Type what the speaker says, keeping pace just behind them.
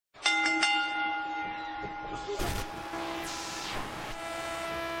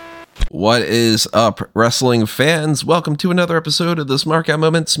What is up, wrestling fans? Welcome to another episode of the Smart Guy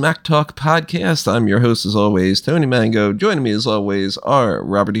Moment Smack Talk podcast. I'm your host, as always, Tony Mango. Joining me, as always, are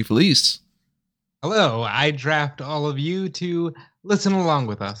Robert E. Felice. Hello, I draft all of you to listen along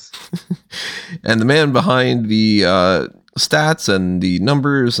with us. And the man behind the stats and the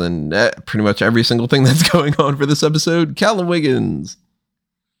numbers and pretty much every single thing that's going on for this episode, Callum Wiggins.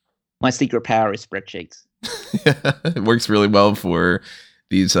 My secret power is spreadsheets. It works really well for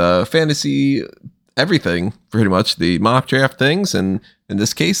these fantasy everything, pretty much, the mock draft things, and in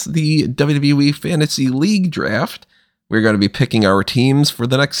this case, the WWE Fantasy League draft. We're going to be picking our teams for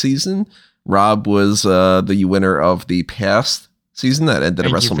the next season. Rob was the winner of the past season that ended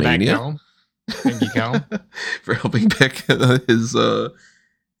at WrestleMania. Thank you, Cal. For helping pick his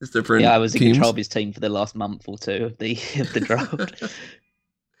different I was in teams. control of his team for the last month or two of the draft.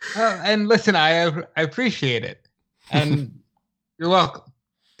 And listen, I appreciate it. And you're welcome.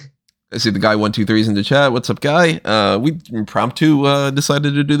 I see the guy 123's in the chat. What's up, guy? We impromptu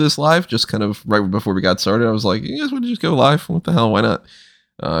decided to do this live, just kind of right before we got started. I was like, you guys want to just go live? What the hell? Why not?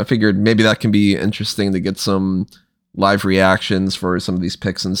 I figured maybe that can be interesting to get some live reactions for some of these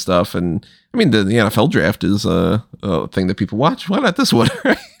picks and stuff. And I mean, the NFL draft is a thing that people watch. Why not this one?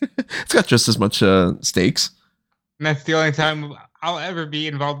 Right? It's got just as much stakes. And that's the only time I'll ever be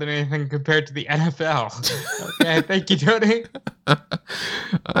involved in anything compared to the NFL. Okay, thank you, Tony.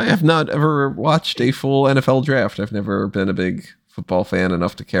 I have not ever watched a full NFL draft. I've never been a big football fan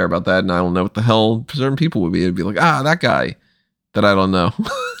enough to care about that, and I don't know what the hell certain people would be. It'd be like, that guy that I don't know.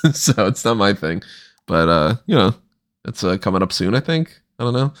 So it's not my thing. But, it's coming up soon, I think. I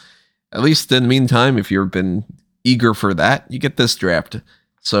don't know. At least in the meantime, if you've been eager for that, you get this draft.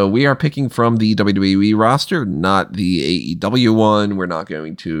 So we are picking from the WWE roster, not the AEW one. We're not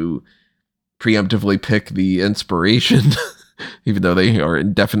going to preemptively pick the inspiration, even though they are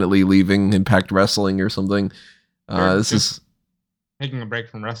indefinitely leaving Impact Wrestling or something. This is taking a break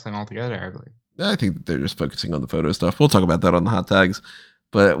from wrestling altogether, I believe. I think they're just focusing on the photo stuff. We'll talk about that on the hot tags.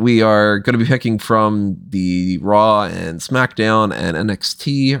 But we are going to be picking from the Raw and SmackDown and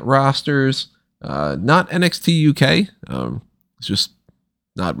NXT rosters. Not NXT UK. It's just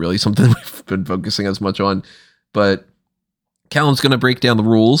not really something we've been focusing as much on. But Callum's going to break down the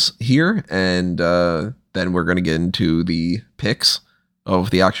rules here, and then we're going to get into the picks of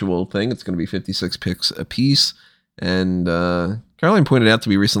the actual thing. It's going to be 56 picks a piece. And Caroline pointed out to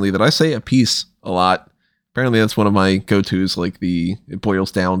me recently that I say a piece a lot. Apparently that's one of my go-tos, like it boils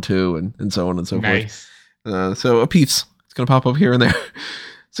down to, and so on and so forth. So a piece. It's going to pop up here and there.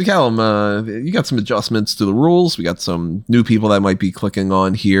 So Callum, you got some adjustments to the rules. We got some new people that might be clicking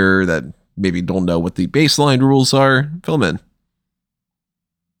on here that maybe don't know what the baseline rules are. Fill them in.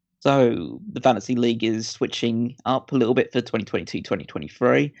 So the Fantasy League is switching up a little bit for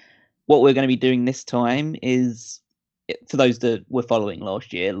 2022-2023. What we're going to be doing this time is, for those that were following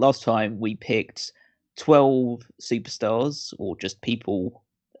last year, last time we picked 12 superstars, or just people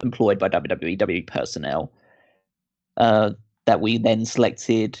employed by WWE personnel, that we then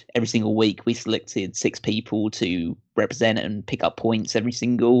selected every single week. We selected 6 people to represent and pick up points every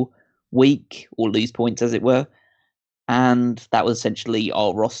single week, or lose points, as it were. And that was essentially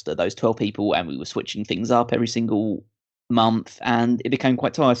our roster, those 12 people, and we were switching things up every single month. And it became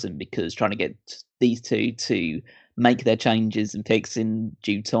quite tiresome, because trying to get these two to make their changes and picks in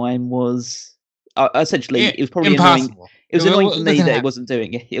due time was essentially, it was probably impossible. Annoying. It was annoying for me that it wasn't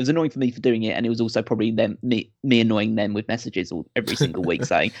doing it. It was annoying for me for doing it, and it was also probably me annoying them with messages every single week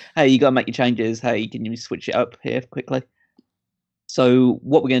saying, "Hey, you gotta make your changes. Hey, can you switch it up here quickly?" So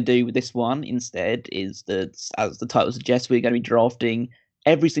what we're going to do with this one instead is that, as the title suggests, we're going to be drafting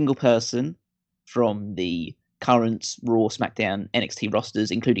every single person from the current Raw, SmackDown, NXT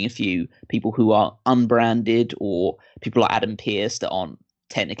rosters, including a few people who are unbranded, or people like Adam Pearce that aren't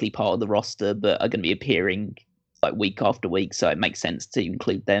technically part of the roster but are going to be appearing like week after week, so it makes sense to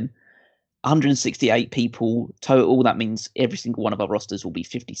include them. 168 people total. That means every single one of our rosters will be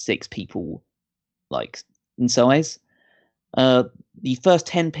 56 people, like, in size. The first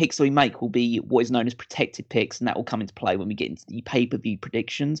 10 picks that we make will be what is known as protected picks, and that will come into play when we get into the pay-per-view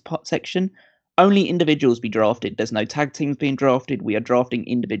predictions section. Only individuals be drafted. There's no tag teams being drafted. We are drafting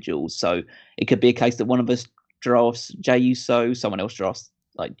individuals. So it could be a case that one of us drafts Jey Uso, someone else drafts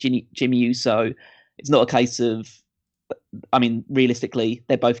like Jimmy Uso. It's not a case of, I mean, realistically,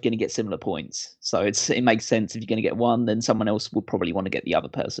 they're both going to get similar points. So it makes sense. If you're going to get one, then someone else will probably want to get the other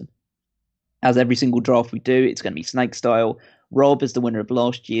person. As every single draft we do, it's going to be snake style. Rob, as the winner of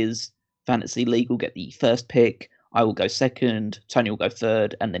last year's Fantasy League, will get the first pick. I will go second, Tony will go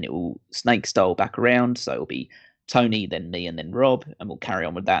third, and then it will snake style back around. So it'll be Tony, then me, and then Rob, and we'll carry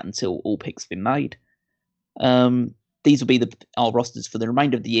on with that until all picks have been made. These will be our rosters for the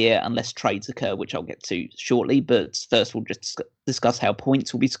remainder of the year, unless trades occur, which I'll get to shortly. But first, we'll just discuss how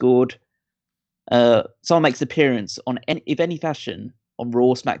points will be scored. Someone makes an appearance on if any fashion on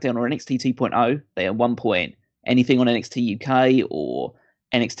Raw, SmackDown, or NXT 2.0, they earn 1 point. Anything on NXT UK or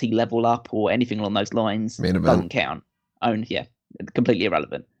NXT Level Up or anything along those lines doesn't count. Completely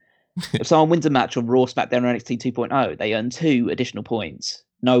irrelevant. If someone wins a match on Raw, SmackDown, or NXT 2.0, they earn 2 additional points.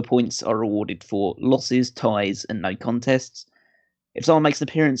 No points are awarded for losses, ties, and no contests. If someone makes an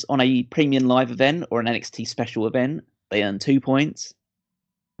appearance on a premium live event or an NXT special event, they earn 2 points.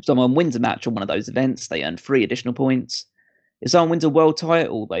 If someone wins a match on one of those events, they earn 3 additional points. If someone wins a world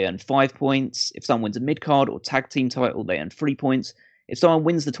title, they earn 5 points. If someone wins a mid-card or tag team title, they earn 3 points. If someone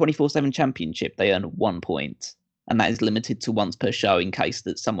wins the 24/7 championship, they earn 1 point. And that is limited to once per show in case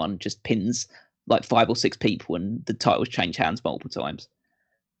that someone just pins like 5 or 6 people and the titles change hands multiple times.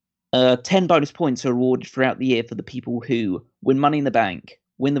 10 bonus points are awarded throughout the year for the people who win Money in the Bank,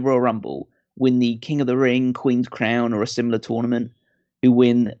 win the Royal Rumble, win the King of the Ring, Queen's Crown, or a similar tournament, who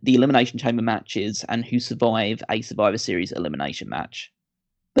win the Elimination Chamber matches, and who survive a Survivor Series elimination match.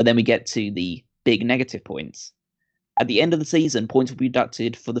 But then we get to the big negative points. At the end of the season, points will be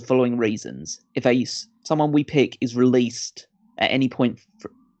deducted for the following reasons. If someone we pick is released at any point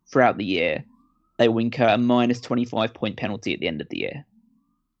throughout the year, they will incur a minus 25 point penalty at the end of the year.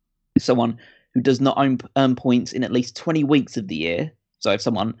 Someone who does not earn points in at least 20 weeks of the year, so if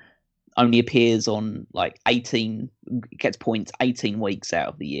someone only appears on gets points 18 weeks out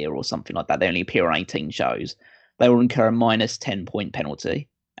of the year or something like that, they only appear on 18 shows, they will incur a minus 10 point penalty.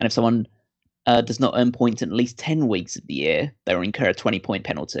 And if someone does not earn points in at least 10 weeks of the year, they will incur a 20 point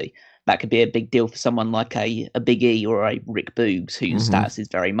penalty. That could be a big deal for someone like a Big E or a Rick Boogs, whose status is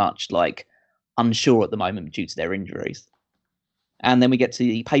very much unsure at the moment due to their injuries. And then we get to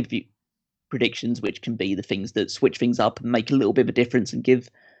the pay-per-view predictions, which can be the things that switch things up and make a little bit of a difference and give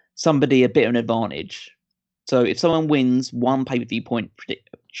somebody a bit of an advantage. So if someone wins one pay-per-view point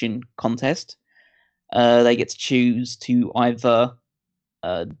prediction contest, they get to choose to either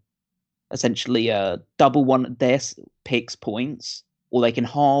essentially double one of their picks' points, or they can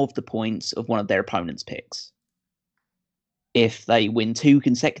halve the points of one of their opponent's picks. If they win 2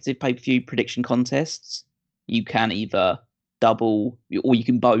 consecutive pay-per-view prediction contests, you can either double, or you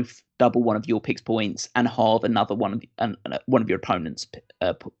can both double one of your picks' points and halve another one of your opponent's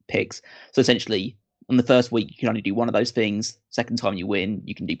picks. So essentially, on the first week, you can only do one of those things. Second time you win,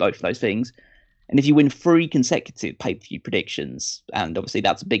 you can do both of those things. And if you win 3 consecutive pay-per-view predictions, and obviously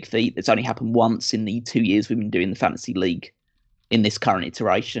that's a big feat, it's only happened once in the 2 years we've been doing the Fantasy League in this current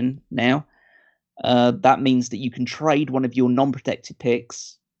iteration now, that means that you can trade one of your non-protected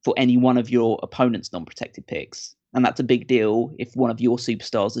picks for any one of your opponent's non-protected picks. And that's a big deal if one of your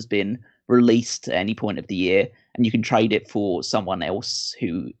superstars has been released at any point of the year, and you can trade it for someone else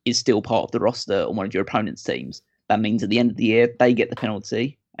who is still part of the roster on one of your opponent's teams. That means at the end of the year, they get the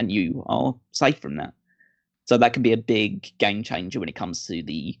penalty and you are safe from that. So that can be a big game changer when it comes to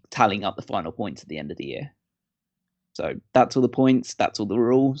the tallying up the final points at the end of the year. So that's all the points, that's all the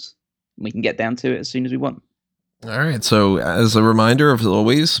rules. We can get down to it as soon as we want. All right. So as a reminder, as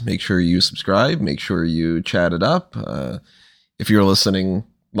always, make sure you subscribe, make sure you chat it up. If you're listening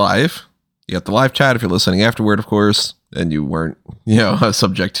live, you have the live chat. If you're listening afterward, of course, and you weren't,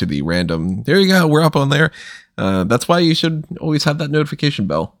 subject to the random, there you go, we're up on there. That's why you should always have that notification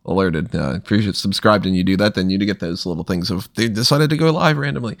bell alerted. If you're subscribed and you do that, then you do get those little things of they decided to go live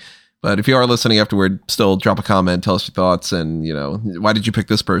randomly. But if you are listening afterward, still drop a comment, tell us your thoughts, and, why did you pick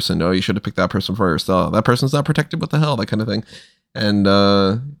this person? Oh, you should have picked that person first. Oh, that person's not protected. What the hell? That kind of thing. And,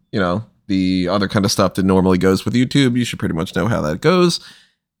 the other kind of stuff that normally goes with YouTube, you should pretty much know how that goes.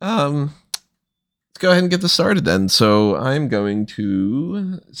 Let's go ahead and get this started then. So I'm going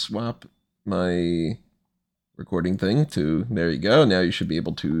to swap my recording thing to, there you go. Now you should be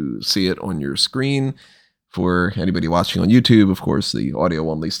able to see it on your screen. For anybody watching on YouTube, of course, the audio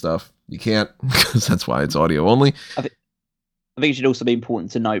only stuff, you can't, because that's why it's audio only. I think it should also be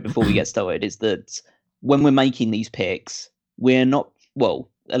important to note before we get started is that when we're making these picks, we're not, well,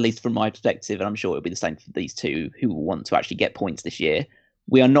 at least from my perspective, and I'm sure it'll be the same for these two who will want to actually get points this year,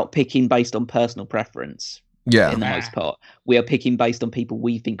 we are not picking based on personal preference. Yeah. In the most part. We are picking based on people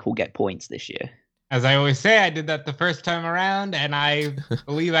we think will get points this year. As I always say, I did that the first time around, and I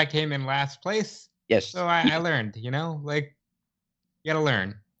believe I came in last place. Yes. So I learned, you gotta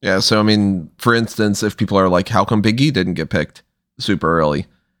learn. Yeah, so for instance, if people are like, how come Big E didn't get picked super early?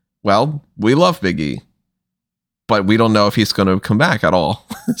 Well, we love Big E. but we don't know if he's going to come back at all.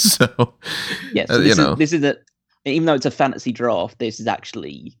 So, yeah, so this is even though it's a fantasy draft,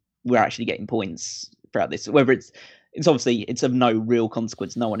 we're actually getting points throughout this. Whether it's obviously it's of no real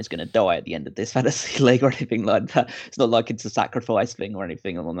consequence. No one is going to die at the end of this fantasy league or anything like that. It's not like it's a sacrifice thing or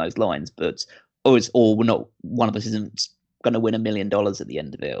anything along those lines. But or we're not. One of us isn't going to win $1 million at the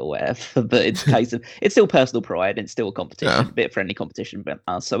end of it or whatever. But it's a case of it's still personal pride and it's still a competition, a bit of friendly competition. But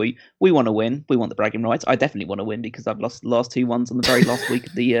so we want to win. We want the bragging rights. I definitely want to win because I've lost the last 2 ones on the very last week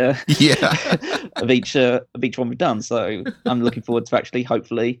of the of each one we've done. So I'm looking forward to actually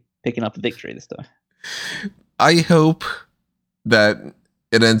hopefully picking up a victory this time. I hope that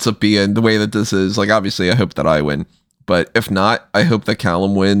it ends up being the way that this is. Like, obviously, I hope that I win. But if not, I hope that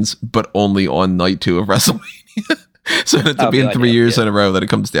Callum wins, but only on night 2 of WrestleMania. So it ends up being 3 years in a row that it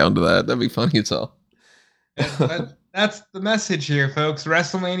comes down to that. That'd be funny as hell. That's the message here, folks.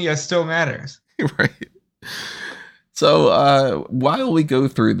 WrestleMania still matters. Right. So while we go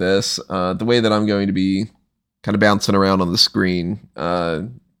through this, the way that I'm going to be kind of bouncing around on the screen,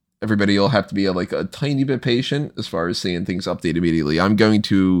 everybody will have to be a tiny bit patient as far as seeing things update immediately. I'm going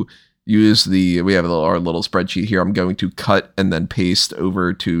to use we have our little spreadsheet here. I'm going to cut and then paste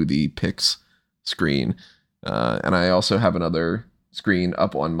over to the picks screen. And I also have another screen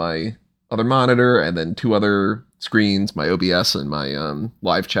up on my other monitor and then 2 other screens, my OBS and my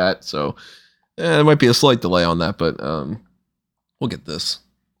live chat. So there might be a slight delay on that, but we'll get this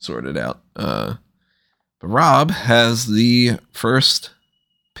sorted out. But Rob has the first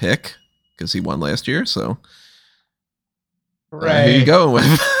pick because he won last year. So right. Who you going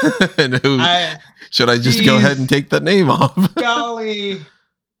with? And should I just go ahead and take that name off? Golly.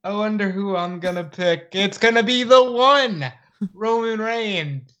 I wonder who I'm going to pick. It's going to be the one, Roman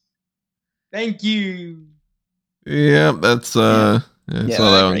Reigns. Thank you. Yeah, that's saw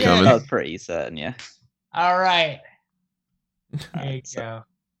that one coming. That was pretty certain, yeah. All right. There you go.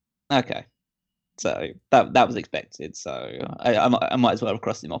 Okay. So that was expected. So I might as well have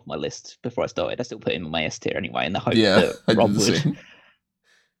crossed him off my list before I started. I still put him on my S tier anyway, in the hope that Rob would.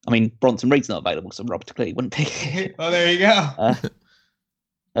 I mean, Bronson Reed's not available, so Rob clearly wouldn't pick it. Well, there you go.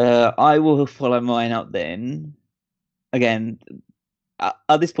 I will follow mine up then. Again,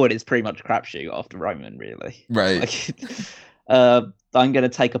 at this point, it's pretty much a crapshoot after Roman, really. Right. I'm going to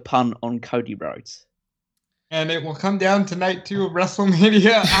take a punt on Cody Rhodes. And it will come down to night 2 of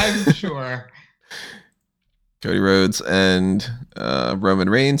WrestleMania, I'm sure. Cody Rhodes and Roman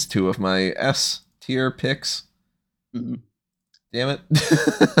Reigns, 2 of my S tier picks. Mm-hmm. Damn it.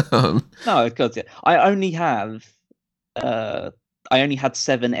 No, because I only had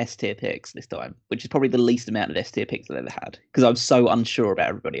 7 S tier picks this time, which is probably the least amount of S tier picks I've ever had because I'm so unsure about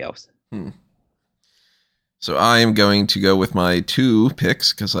everybody else. So I am going to go with my 2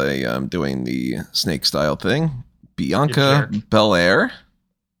 picks because I am doing the snake style thing. Bianca Belair.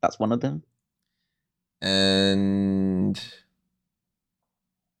 That's one of them. And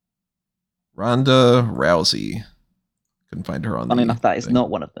Ronda Rousey. Couldn't find her on Funny enough, that is thing.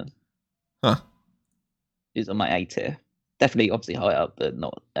 not one of them. Huh. It's on my A tier. Definitely, obviously, high up, but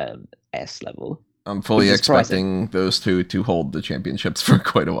not S level. I'm fully expecting those 2 to hold the championships for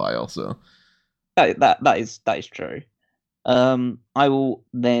quite a while. So that is true. I will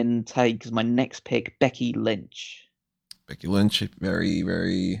then take as my next pick Becky Lynch. Becky Lynch, very,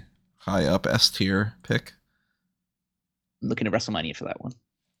 very high up S tier pick. I'm looking at WrestleMania for that one.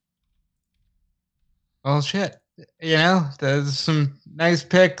 Well, shit. There's some nice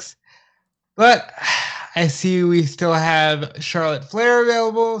picks. But I see we still have Charlotte Flair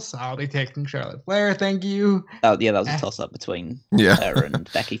available, so I'll be taking Charlotte Flair. Thank you. That was a toss-up between her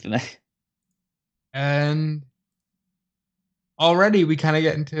and Becky for me. And already we kind of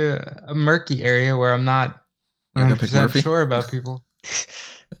get into a murky area where I'm not 100% sure about people.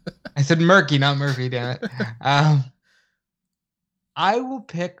 I said murky, not Murphy, damn it. I will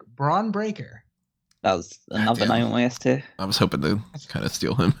pick Braun Breaker. That was another name on my S tier. I was hoping to kind of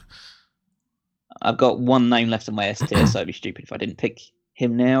steal him. I've got one name left on my S tier, so it'd be stupid if I didn't pick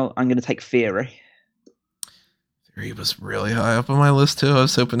him now. I'm going to take Theory. Theory was really high up on my list, too. I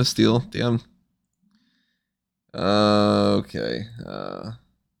was hoping to steal. Damn. Okay. I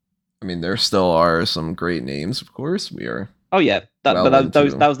mean, there still are some great names, of course. We are. Oh, yeah. That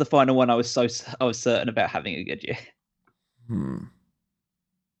was the final one I was certain about having a good year.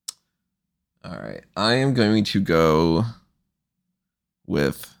 All right. I am going to go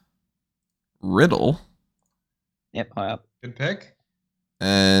with Riddle. Yep, high up. Good pick.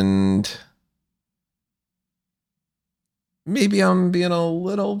 And maybe I'm being a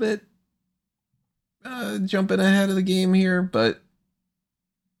little bit jumping ahead of the game here, but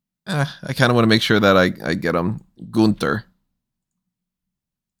I kind of want to make sure that I get him. Gunther.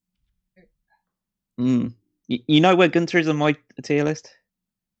 You know where Gunther is on my tier list?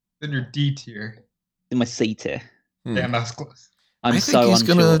 In your D tier. In my C tier. Damn, that's close. I think he's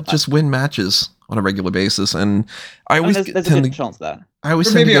gonna just win matches on a regular basis, and I always there's a good chance of that. I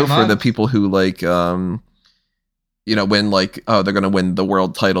always tend to go for the people who like, win like, oh, they're gonna win the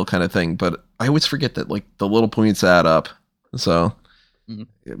world title kind of thing. But I always forget that like the little points add up. So,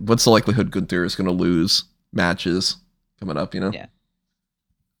 what's the likelihood Gunther is gonna lose matches coming up? Yeah.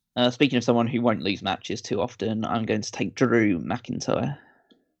 Speaking of someone who won't lose matches too often, I'm going to take Drew McIntyre.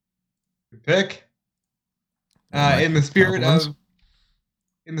 Good pick. In the spirit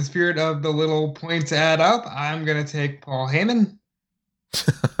of the little points add up, I'm gonna take Paul Heyman.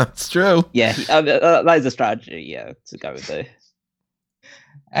 That's true. Yeah, that is a strategy. Yeah, to go with it.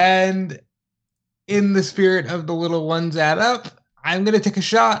 And in the spirit of the little ones add up, I'm gonna take a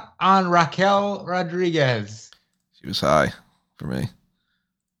shot on Raquel Rodriguez. She was high for me.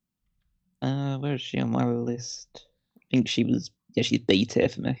 Where is she on my list? I think she was. Yeah, she's B tier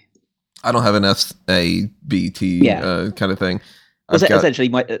for me. I don't have an S A B T kind of thing. Essentially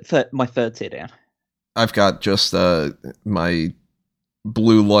my third tier down. I've got just my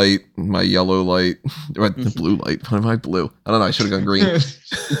blue light, my yellow light, or the blue light. What am I blue? I don't know. I should have gone green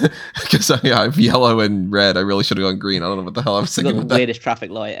because I have yellow and red. I really should have gone green. I don't know what the hell I was thinking. The weirdest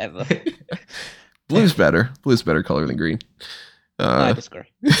traffic light ever. Blue's better. Blue's better color than green. I disagree.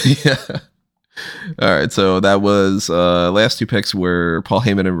 Yeah. All right, so that was last two picks were Paul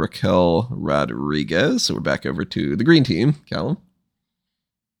Heyman and Raquel Rodriguez. So we're back over to the green team. Callum?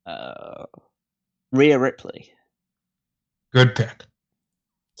 Rhea Ripley. Good pick.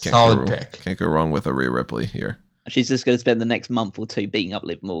 Solid pick. Can't go wrong with a Rhea Ripley here. She's just going to spend the next month or two beating up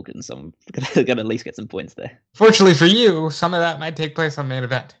Liv Morgan, so I'm going to at least get some points there. Fortunately for you, some of that might take place on main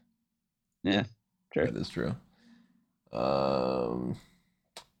event. Yeah, true. That is true. All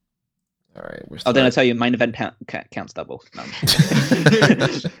right. Then I tell you, main event counts double. No.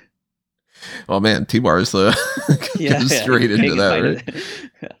 Oh man, T-Bar is goes straight into that,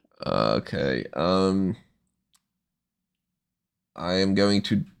 right? Okay. I am going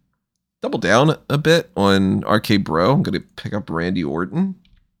to double down a bit on RK Bro. I'm going to pick up Randy Orton.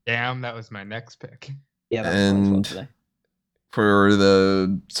 Damn, that was my next pick. Yeah, and for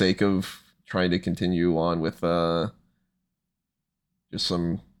the sake of trying to continue on with just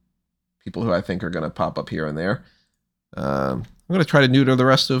some people who I think are going to pop up here and there, I'm going to try to neuter the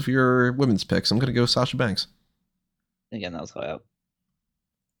rest of your women's picks. I'm going to go Sasha Banks. Again, that was high up.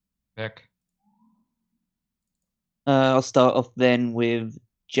 Pick. I'll start off then with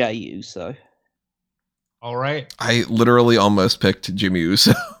Jey Uso. All right. I literally almost picked Jimmy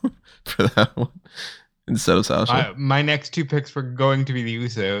Uso for that one instead of Sasha. My next two picks were going to be the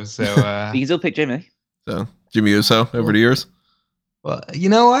Usos, so you can still pick Jimmy. So Jimmy Uso over to yours. Well, you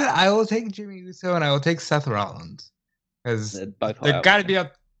know what? I will take Jimmy Uso and I will take Seth Rollins because they've got to be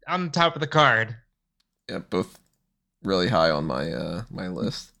up on the top of the card. Yeah, both really high on my my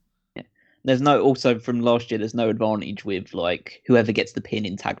list. Yeah. There's also from last year. There's no advantage with like whoever gets the pin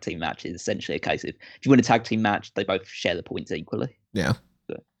in tag team match is essentially a case of if you win a tag team match, they both share the points equally. Yeah.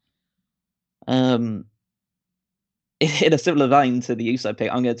 So, in a similar vein to the Uso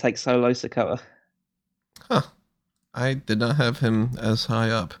pick, I'm going to take Solo Sikoa. Huh. I did not have him as high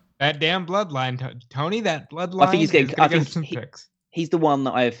up. That damn bloodline, Tony. That bloodline. I think he's getting. I think some picks. He's the one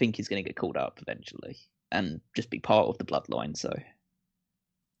that I think is going to get called up eventually and just be part of the bloodline. So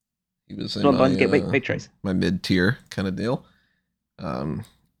he was in bloodline get victories. My mid tier kind of deal.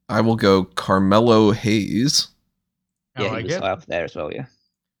 I will go Carmelo Hayes. Yeah, he was high up there as well. Yeah,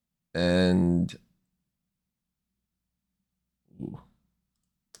 and do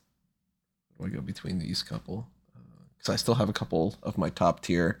I go between these couple? Because I still have a couple of my top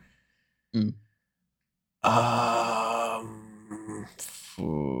tier. Mm.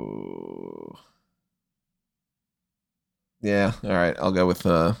 Yeah, all right. I'll go with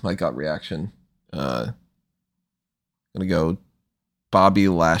my gut reaction. Gonna go Bobby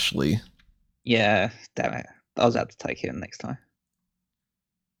Lashley. Yeah, damn it. I was about to take him next time.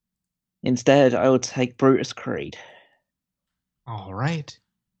 Instead, I will take Brutus Creed. All right.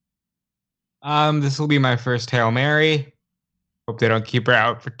 This will be my first Hail Mary. Hope they don't keep her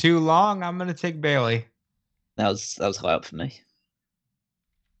out for too long. I'm gonna take Bayley. That was high up for me.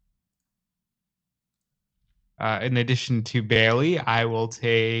 In addition to Bayley, I will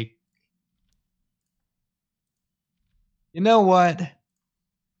take. You know what?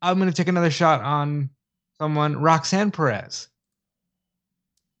 I'm gonna take another shot on someone, Roxanne Perez.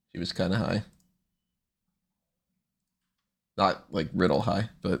 She was kind of high. Not like Riddle high,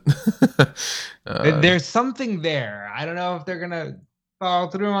 but There's something there. I don't know if they're gonna follow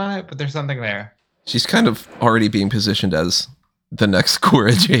through on it, but there's something there. she's kind of already being positioned as the next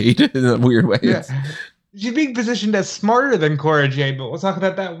Cora Jade in a weird way. Yeah. She's being positioned as smarter than Cora Jade, but we'll talk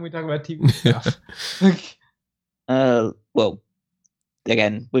about that when we talk about TV stuff. Well,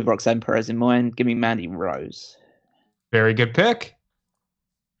 again, with Roxanne Perez in mind, give me Mandy Rose. Very good pick.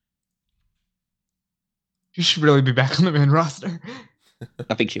 She should really be back on the main roster.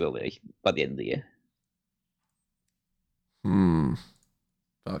 I think she will be by the end of the year.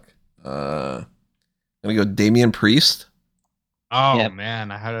 Fuck. I'm gonna go Damian Priest. Oh Yep. man,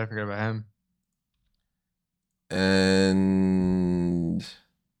 how did I forget about him? And do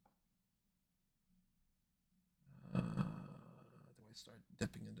I start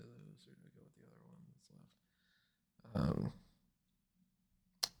dipping into those, or do I go with the other one that's left?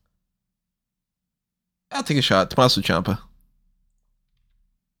 I'll take a shot. Tommaso Ciampa.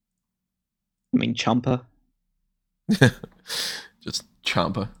 I mean, Ciampa. Just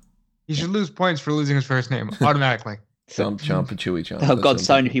Ciampa. He should lose points for losing his first name automatically. Ciampa, Chewy Ciampa. Oh God,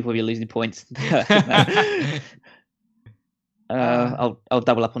 so many people will be losing points. I'll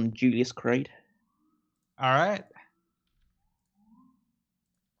double up on Julius Creed. All right.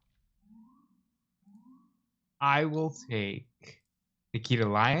 I will take Nikita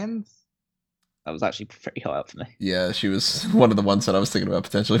Lyons. That was actually pretty high up for me. Yeah, she was one of the ones that I was thinking about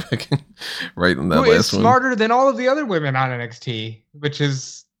potentially picking right in that Who is last one. smarter than all of the other women on NXT, which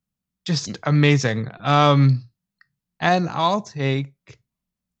is just amazing. And I'll take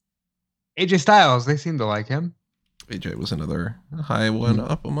AJ Styles. They seem to like him. AJ was another high one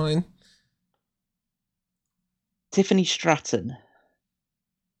up of mine. Tiffany Stratton.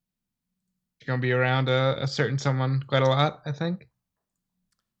 She's gonna be around a certain someone quite a lot, I think.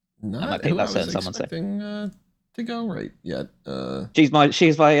 Not might be who I about was certain someone, so. expecting to go right yet. She's my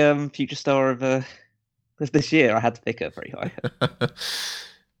future star of this year. I had to pick her pretty high.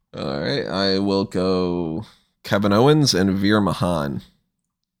 All right, I will go Kevin Owens and Veer Mahan.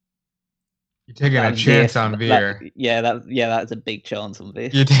 You're taking a chance on Veer. That's a big chance on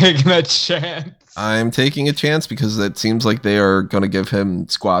Veer. You're taking a chance. I'm taking a chance because it seems like they are going to give him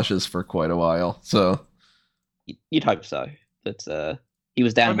squashes for quite a while. So You'd hope so, but he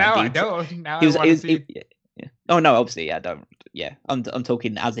was down. Well, now I don't. Now He was. I want to see. Yeah. Oh no, obviously, yeah. I don't. Yeah, I'm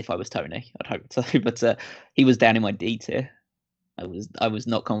talking as if I was Tony. I'd hope so, but he was down in my D tier. I was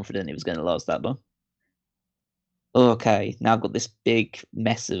not confident it was going to last that long. Okay, now I've got this big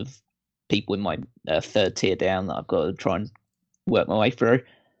mess of people in my third tier down that I've got to try and work my way through.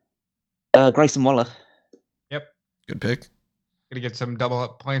 Grayson Waller. Yep. good pick. Gonna get some double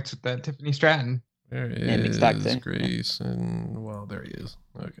up points with that Tiffany Stratton. There mixed bag is too. Grayson. Well, there he is.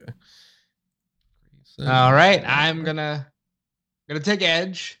 Okay. Grayson. All right, I'm gonna take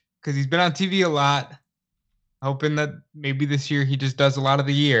Edge because he's been on TV a lot. Hoping that maybe this year he just does a lot of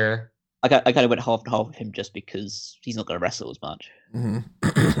the year. I kind of went half and half with him just because he's not going to wrestle as much.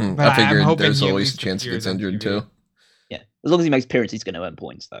 Mm-hmm. But I I'm figured hoping there's he at always a least chance he gets appears on injured TV. too. Yeah, as long as he makes appearances, he's going to earn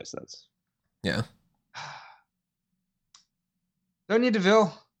points though. So that's Yeah. Sonya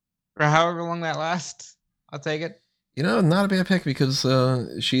Deville for however long that lasts. I'll take it. You know, not a bad pick because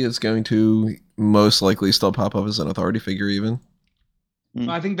she is going to most likely still pop up as an authority figure even. Well,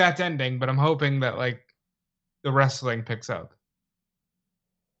 I think that's ending, but I'm hoping that like the wrestling picks up.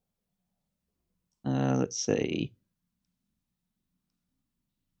 let's see.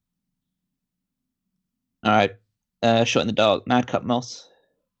 All right, Shot in the Dark, Madcap Moss.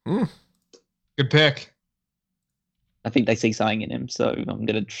 Good pick. I think they see something in him, so I'm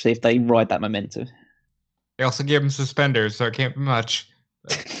going to see if they ride that momentum. They also gave him suspenders, so it can't be much.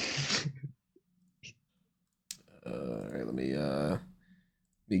 All right, let me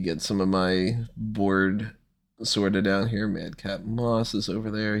get some of my board sorted out here. Madcap Moss is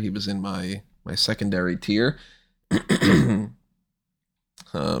over there. He was in my secondary tier. Do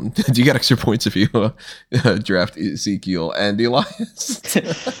you get extra points if you draft Ezekiel and Elias?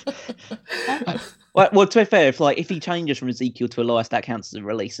 Well, to be fair, if he changes from Ezekiel to Elias, that counts as a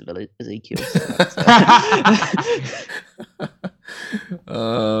release of Ezekiel. So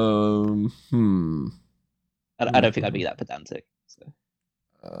I don't think I'd be that pedantic. So.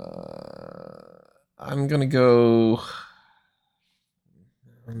 I'm gonna go.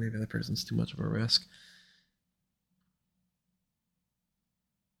 Maybe that person's too much of a risk.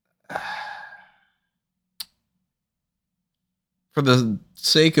 For the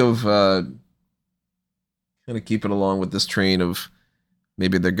sake of kind of keeping along with this train of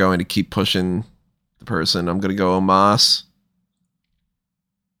maybe they're going to keep pushing the person, I'm going to go Omos.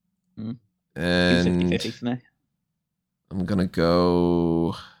 Mm. And 50-50 for me. I'm gonna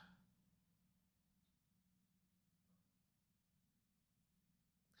go.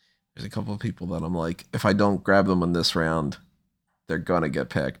 There's a couple of people that I'm like, if I don't grab them in this round, they're gonna get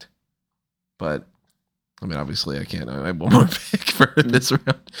picked. But I mean, obviously, I can't. I have one more pick for this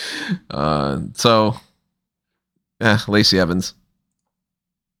round. So, Lacey Evans.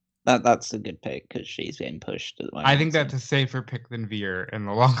 That's a good pick because she's getting pushed at the moment. I think that's a safer pick than Veer in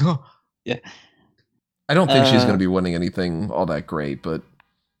the long haul. Yeah. I don't think she's going to be winning anything all that great, but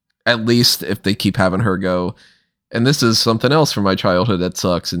at least if they keep having her go, and this is something else from my childhood that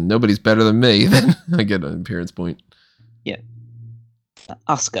sucks, and nobody's better than me, then I get an appearance point. Yeah.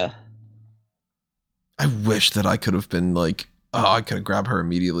 Asuka. I wish that I could have been like, I could have grabbed her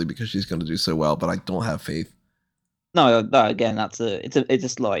immediately because she's going to do so well, but I don't have faith. No, again, it's a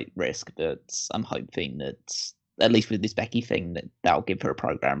slight risk, but I'm hoping that at least with this Becky thing that'll give her a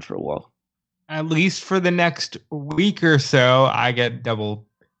program for a while. At least for the next week or so, I get double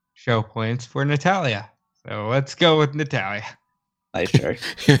show points for Natalya. So let's go with Natalya. That's true.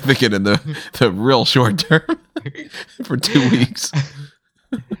 You're thinking in the real short term for 2 weeks.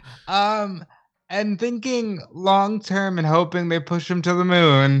 And thinking long term and hoping they push him to the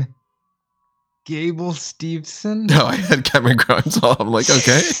moon. Gable Steveson? No, I had Cameron Grimes. I'm like,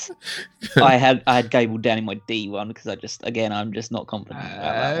 okay. I had Gable down in my D1 because I'm just not confident about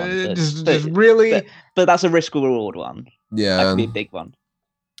that one. But that's a risk reward one. Yeah, that could be a big one.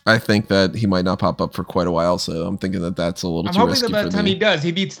 I think that he might not pop up for quite a while, so I'm thinking that that's a little too risky. I'm hoping that by the time he does,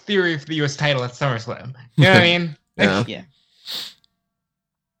 he beats Theory for the U.S. title at SummerSlam. You know what I mean? Yeah.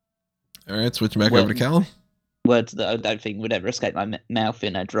 All right, switching back over to Callum. Words that I don't think would ever escape my mouth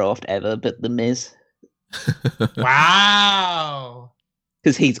in a draft ever, but The Miz. Wow.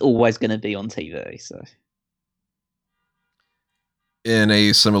 Because he's always going to be on TV, so. In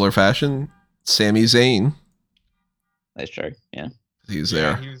a similar fashion, Sami Zayn. That's true, yeah. He's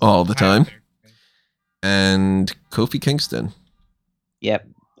there all the time. And Kofi Kingston. Yep,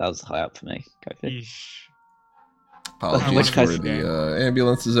 that was high up for me. Kofi. Apologies for the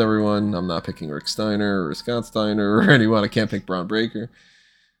ambulances, everyone. I'm not picking Rick Steiner or Scott Steiner or anyone. I can't pick Braun Breaker.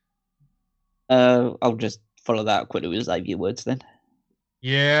 I'll just follow that quickly with Xavier Woods then.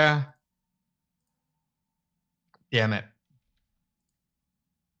 Yeah. Damn it.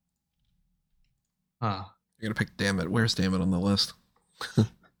 You're going to pick damn it. Where's damn it on the list?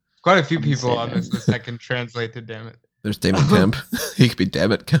 Quite a few people on this list that can translate to damn it. There's Damon Kemp. He could be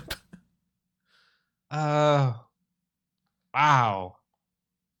damn it Kemp. Wow.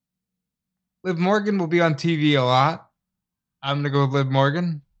 Liv Morgan will be on TV a lot. I'm going to go with Liv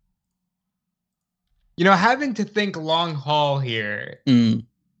Morgan. You know, having to think long haul here.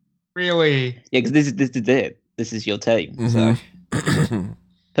 Really. Yeah, because this is it. This is your team. Mm-hmm. So,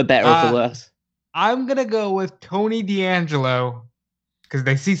 for better or for worse. I'm going to go with Tony D'Angelo because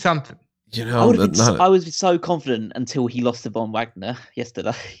they see something. You know, I was so confident until he lost to Von Wagner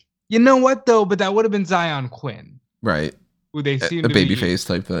yesterday. You know what, though? But that would have been Zion Quinn. Right. Who they seem a to babyface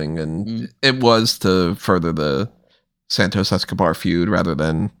type thing. And it was to further the Santos Escobar feud rather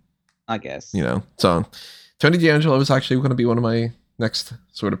than, I guess. You know, so Tony D'Angelo was actually going to be one of my next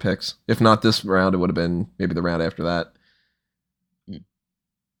sort of picks. If not this round, it would have been maybe the round after that. It's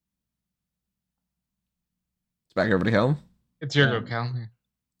back over to Callum. It's your go, Callum.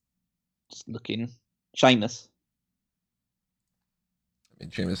 Just looking. Sheamus. I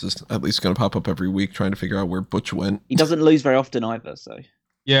mean, Sheamus is at least going to pop up every week trying to figure out where Butch went. He doesn't lose very often either, so.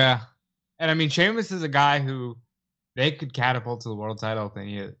 Yeah. And I mean, Sheamus is a guy who they could catapult to the world title if they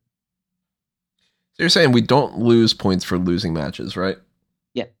need it. So you're saying we don't lose points for losing matches, right?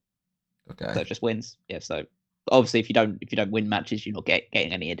 Yeah. Okay. So it just wins. Yeah, so obviously if you don't win matches, you're not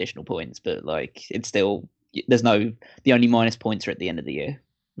getting any additional points, but like it's still the only minus points are at the end of the year.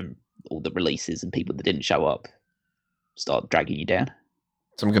 All the releases and people that didn't show up start dragging you down.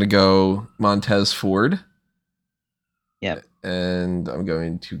 So I'm going to go Montez Ford. Yeah. And I'm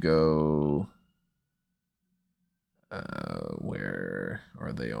going to go... where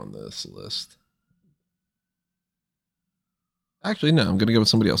are they on this list? Actually, no. I'm going to go with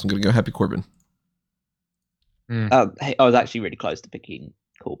somebody else. I'm going to go Happy Corbin. Hey, I was actually really close to picking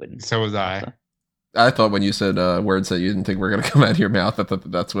Corbin. So was I. So. I thought when you said words that you didn't think were going to come out of your mouth, I thought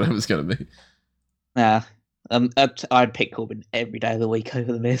that's what it was going to be. Nah. I'd pick Corbin every day of the week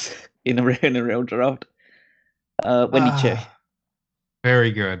over The Miz in a real draft. Wendy Chu.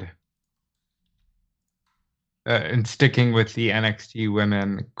 Very good. And sticking with the NXT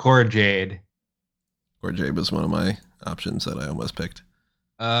women, Cora Jade. Cora Jade was one of my options that I almost picked.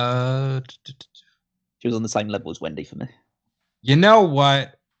 She was on the same level as Wendy for me. You know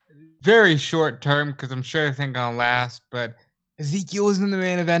what? very short term because I'm sure it's ain't gonna last. But Ezekiel was in the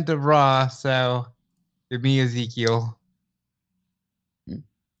main event of Raw, so give me Ezekiel.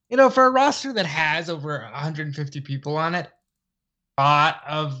 You know, for a roster that has over 150 people on it, a lot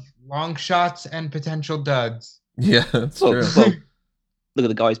of long shots and potential duds. Yeah, that's true. Well, look at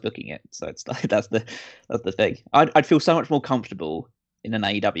the guys booking it, so it's like that's the thing. I'd feel so much more comfortable in an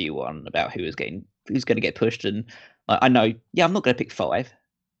AEW one about who's going to get pushed, and I know, yeah, I'm not going to pick 5.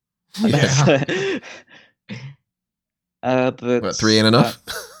 Yeah. But What, 3 ain't enough?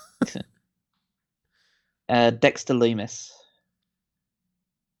 Dexter Lumis.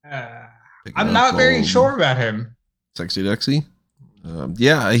 I'm not very sure about him. Sexy Dexy.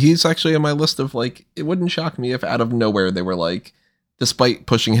 Yeah, he's actually on my list of, like, it wouldn't shock me if out of nowhere they were like, despite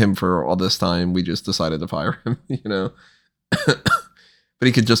pushing him for all this time, we just decided to fire him, you know? But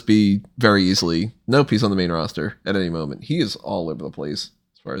he could just be very easily, nope, he's on the main roster at any moment. He is all over the place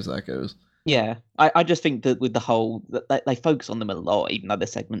as far as that goes. Yeah, I just think that with the whole, they focus on them a lot, even though the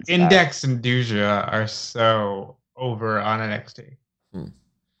segments. Index and Duja are so over on NXT. All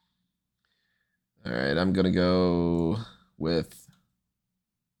right, I'm going to go with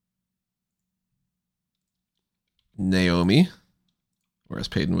Naomi, or as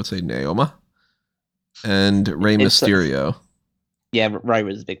Peyton would say, Naoma, and Rey Mysterio. Yeah, Rey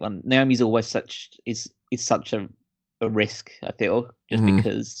was a big one. Naomi's always such a risk, I feel, just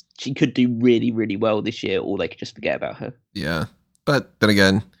because she could do really, really well this year, or they could just forget about her. Yeah, but then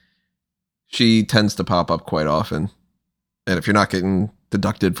again, she tends to pop up quite often, and if you're not getting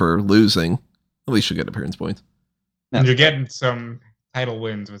deducted for losing, at least you'll get appearance points. And you're getting some title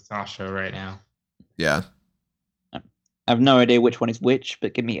wins with Sasha right now. Yeah. I have no idea which one is which,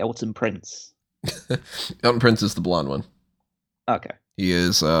 but give me Elton Prince. Elton Prince is the blonde one. Okay. He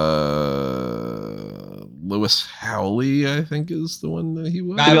is Lewis Howley, I think, is the one that he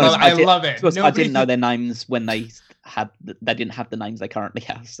was. I love it. I didn't know their names when they didn't have the names they currently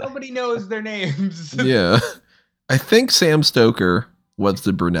have. So. Nobody knows their names. Yeah. I think Sam Stoker was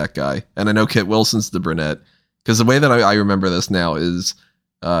the brunette guy, and I know Kit Wilson's the brunette, because the way that I remember this now is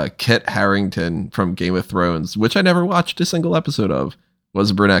Kit Harington from Game of Thrones, which I never watched a single episode of,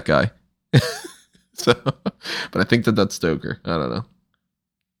 was a brunette guy. So, but I think that's Stoker. I don't know.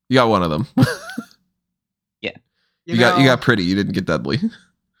 You got one of them. Yeah. You got Pretty. You didn't get Dudley.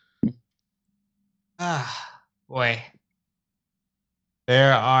 Boy.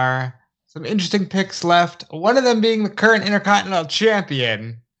 There are some interesting picks left. One of them being the current Intercontinental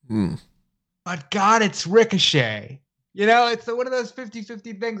Champion. But God, it's Ricochet. You know, it's one of those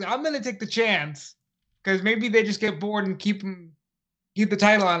 50-50 things. I'm going to take the chance because maybe they just get bored and keep the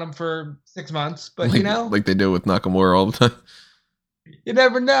title on him for 6 months. But, like they do with Nakamura all the time. You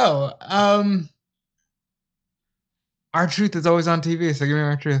never know. R-Truth is always on TV, so give me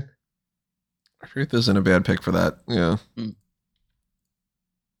R-Truth. R-Truth isn't a bad pick for that. Yeah. I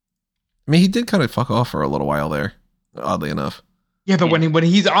mean, he did kind of fuck off for a little while there, oddly enough. Yeah, but when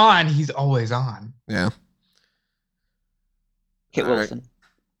he's on, he's always on. Yeah. Kit Wilson.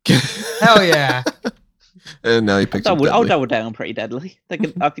 Hell yeah. And now he picks up I'll double down Pretty Deadly. I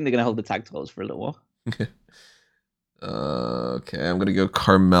think they're going to hold the tag titles for a little while. Okay, I'm going to go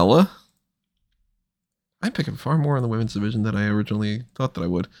Carmella. I'm picking far more in the women's division than I originally thought that I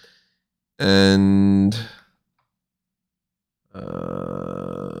would. And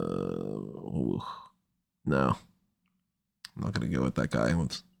no, I'm not going to go with that guy. I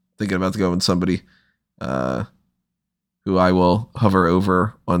was thinking about to go with somebody who I will hover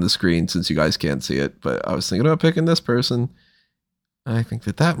over on the screen since you guys can't see it. But I was thinking about picking this person. I think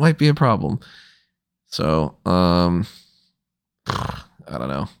that might be a problem. So, I don't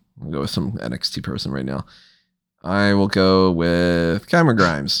know. I'll go with some NXT person right now. I will go with Cameron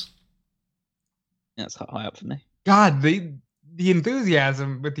Grimes. That's high up for me. God, the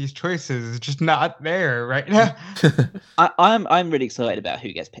enthusiasm with these choices is just not there right now. I'm really excited about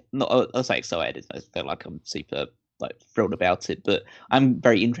who gets picked. I'll say excited. I feel like I'm super thrilled about it, but I'm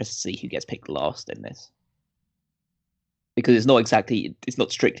very interested to see who gets picked last in this. Because it's not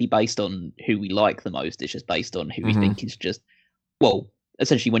strictly based on who we like the most. It's just based on who we think is just, well,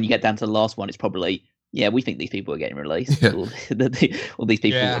 essentially when you get down to the last one, it's probably, we think these people are getting released. Yeah. Or these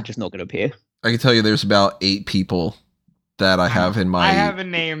people are just not going to appear. I can tell you there's about 8 people that I have in my... I have a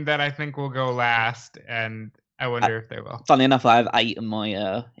name that I think will go last, and I wonder if they will. Funnily enough, I have 8 in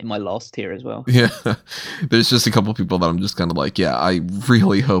my last tier as well. Yeah. There's just a couple people that I'm just kind of like, I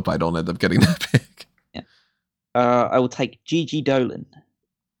really hope I don't end up getting that pick. Yeah. I will take Gigi Dolan.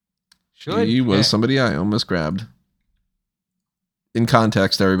 She was somebody I almost grabbed. In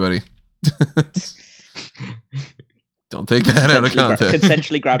context, everybody. Don't take that out of context.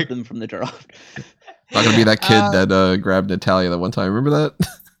 Consensually grabbed them from the draft. Not gonna be that kid that grabbed Natalia that one time. Remember that?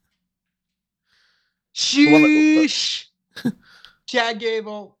 Sheesh. Chad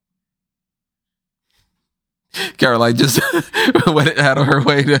Gable. Caroline just went out of her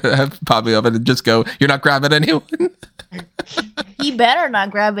way to have pop me up and just go, "You're not grabbing anyone." He better not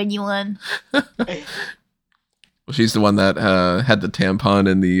grab anyone. Well, she's the one that had the tampon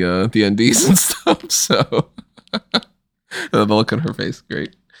and the NDs and stuff. So the look on her face,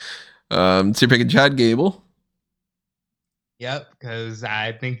 great. So you're picking Chad Gable. Yep, because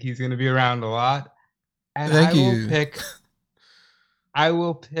I think he's going to be around a lot. And Thank you. I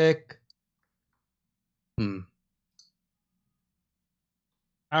will pick.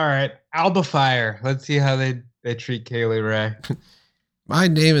 All right, Alba Fire. Let's see how they treat Kaylee Ray. My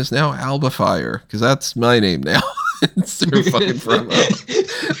name is now Alba Fire because that's my name now. It's their fucking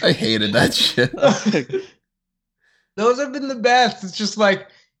promo. I hated that shit. Those have been the best. It's just like,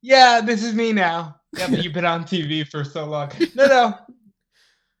 yeah, this is me now. Yeah, but you've been on TV for so long. No. How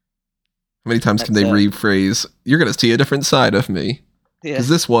many times can they rephrase? You're gonna see a different side of me because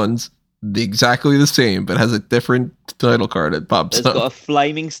this one's exactly the same, but has a different title card. It pops up. It's got a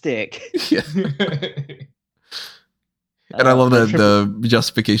flaming stick. Yeah. And I love the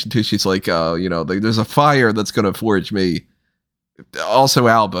justification too. She's like, there's a fire that's gonna forge me. Also,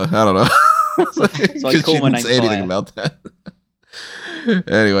 Alba. I don't know. So I call my name say anything about that.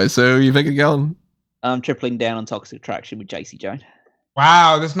 Anyway, so you picking Gallon? I'm tripling down on Toxic Attraction with JC Jane.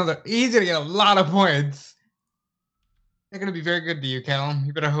 Wow, he's gonna get a lot of points. They're gonna be very good to you, Callum.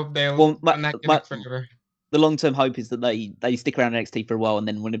 You better hope they'll forever. The long-term hope is that they stick around NXT for a while, and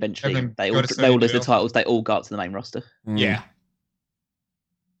then when eventually they all lose the titles, they all go up to the main roster. Yeah.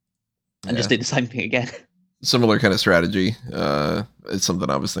 And just do the same thing again. Similar kind of strategy. It's something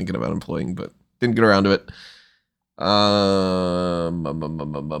I was thinking about employing, but didn't get around to it.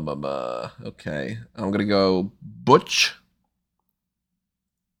 Okay. I'm gonna go Butch.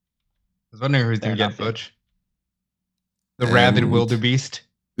 I was wondering who's gonna get Butch. The rabid wildebeest.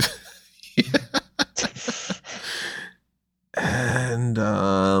 Yeah. And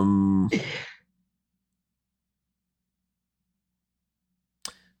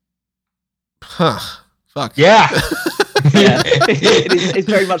fuck. Yeah. It's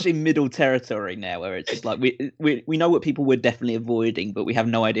very much in middle territory now, where it's just like we know what people we're definitely avoiding, but we have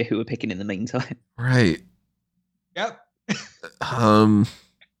no idea who we're picking in the meantime. Right. Yep.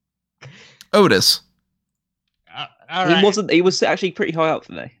 Otis. All right. He was actually pretty high up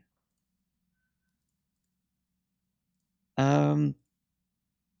for me.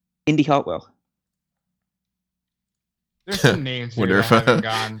 Indy Hartwell. There's some names here Wonder that if haven't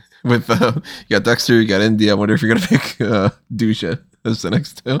gone. With you got Dexter, you got Indy. I wonder if you're gonna pick Dusha as the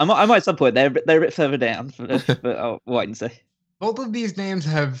next two. I might at some point. They're a bit further down, but I'll wait and see. Both of these names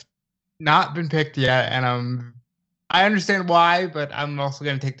have not been picked yet, and I understand why, but I'm also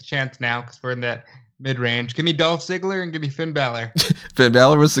going to take the chance now because we're in that mid-range. Give me Dolph Ziggler and give me Finn Balor. Finn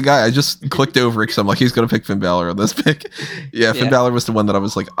Balor was the guy. I just clicked over it because I'm like, he's going to pick Finn Balor on this pick. Yeah, Finn Balor was the one that I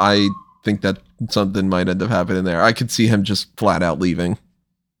was like, I think that something might end up happening there. I could see him just flat out leaving.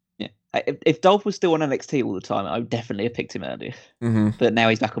 Yeah, if Dolph was still on NXT all the time, I would definitely have picked him earlier. Mm-hmm. But now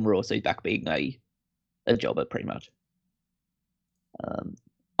he's back on Raw, so he's back being a jobber pretty much.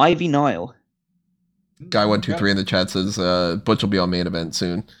 Ivy Nile. Guy 123 in the chat says Butch will be on main event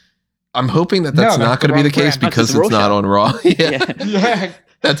soon. I'm hoping that's not going to be the case because it's not on Raw. Yeah.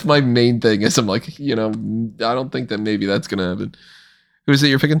 That's my main thing. Is I'm like, I don't think that maybe that's going to happen. Who is it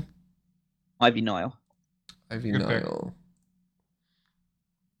you're picking? Ivy Nile. Ivy Nile.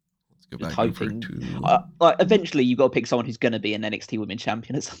 Let's go back hoping. Eventually, you got to pick someone who's going to be an NXT Women's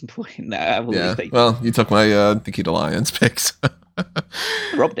Champion at some point. Well, you took my Nikita Lyons picks.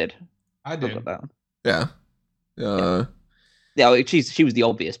 Rob did. I did. Rob got that one. Yeah. Yeah, she was the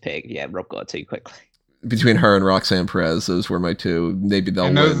obvious pick. Yeah, Rob got it too quickly. Between her and Roxanne Perez, those were my two. Maybe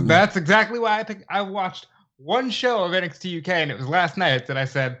they'll win. That's exactly why I picked. I watched one show of NXT UK, and it was last night that I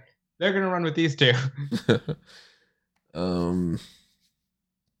said they're gonna run with these two. All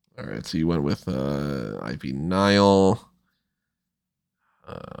right, so you went with Ivy Nile.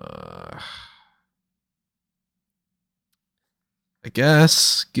 I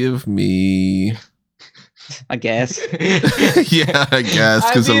guess give me. I guess. Yeah, I guess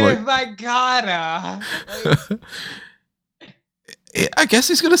because I'm like, if I gotta. I guess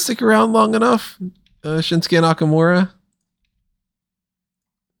he's gonna stick around long enough. Shinsuke Nakamura,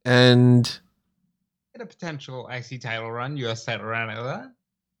 and Get a potential IC title run, US title run out of that.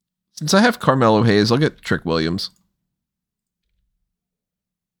 Since I have Carmelo Hayes, I'll get Trick Williams.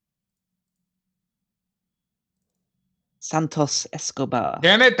 Santos Escobar.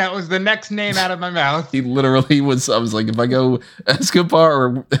 Damn it, that was the next name out of my mouth. He literally was. I was like, if I go Escobar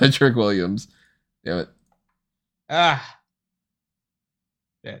or Trick Williams, damn it. Yeah.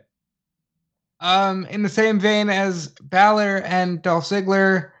 In the same vein as Balor and Dolph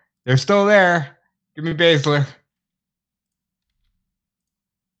Ziggler, they're still there. Give me Baszler.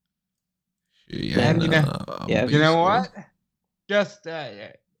 Yeah, And you know Baszler. what? Just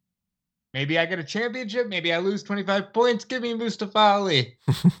maybe I get a championship. Maybe I lose 25 points. Give me Mustafa Ali.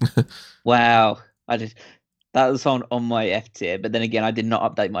 Wow, that was on my F tier, but then again, I did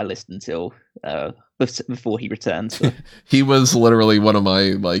not update my list until before he returned. So. He was literally one of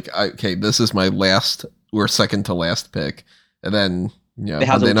my okay, this is my last or second to last pick, and then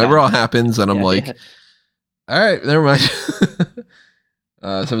Monday Night Raw happens, and I'm all right, never mind.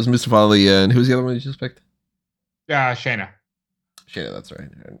 So it was Mustafa Ali, and who's the other one you just picked? Shayna. Shayna, that's right.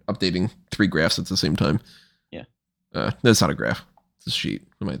 Updating 3 graphs at the same time. Yeah. That's not a graph. It's a sheet.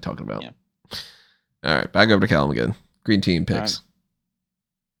 What am I talking about? Yeah. All right, back over to Callum again. Green team picks. Right.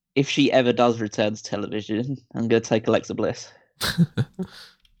 If she ever does return to television, I'm going to take Alexa Bliss.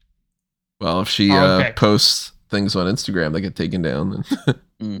 Well, if she posts things on Instagram that get taken down,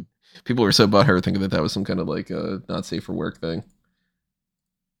 people were so butthurt thinking that was some kind of not safe for work thing.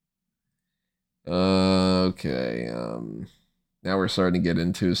 Okay. Now we're starting to get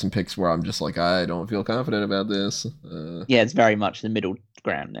into some picks where I'm just like, I don't feel confident about this. Yeah, it's very much the middle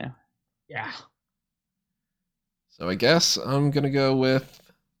ground now. Yeah. So I guess I'm going to go with,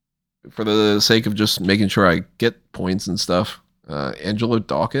 for the sake of just making sure I get points and stuff, Angelo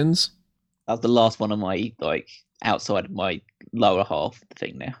Dawkins. That was the last one of my, outside of my lower half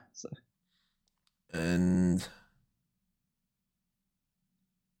thing now. So. And,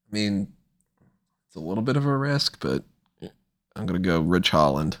 I mean, it's a little bit of a risk, but I'm going to go Rich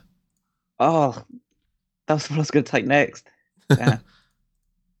Holland. Oh, that's what I was going to take next. Yeah.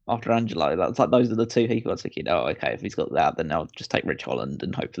 After Angelo, that's those are the 2 people I was thinking, okay, if he's got that, then I'll just take Rich Holland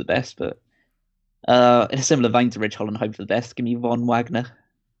and hope for the best. But in a similar vein to Rich Holland, hope for the best, give me Von Wagner.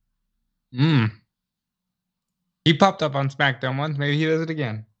 He popped up on SmackDown once. Maybe he does it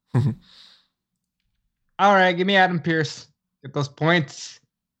again. All right, give me Adam Pearce. Get those points.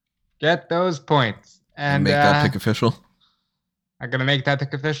 Get those points. And make that pick official. I'm going to make that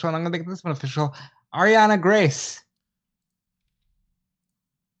pick official, and I'm going to make this one official. Ariana Grace.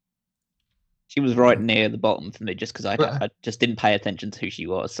 She was right near the bottom for me just because I just didn't pay attention to who she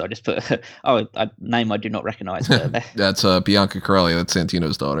was. So I just put, a name I do not recognize her there. That's Bianca Corelli. That's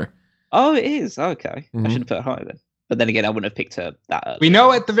Santino's daughter. Oh, it is? Okay. I should have put her higher then. But then again, I wouldn't have picked her that early. We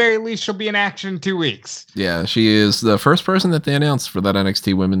know at the very least she'll be in action in 2 weeks. Yeah, she is the first person that they announced for that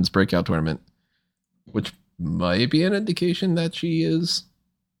NXT Women's Breakout Tournament, which might be an indication that she is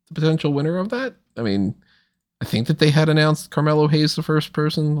the potential winner of that. I mean, I think that they had announced Carmelo Hayes the first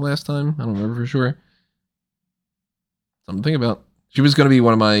person last time. I don't remember for sure. Something to think about. She was going to be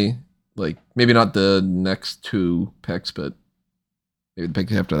one of my, maybe not the next 2 picks, but maybe the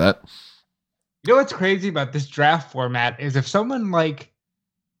pick after that. You know what's crazy about this draft format is if someone like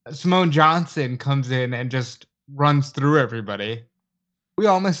Simone Johnson comes in and just runs through everybody, we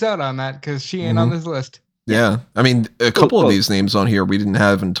all miss out on that because she ain't on this list. Yeah. I mean, a couple of these names on here we didn't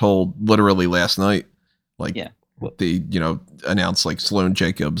have until literally last night. They, announced Sloane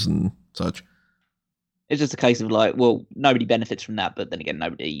Jacobs and such. It's just a case of nobody benefits from that, but then again,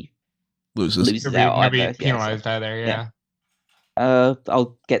 nobody loses out either. Nobody penalized either, yeah.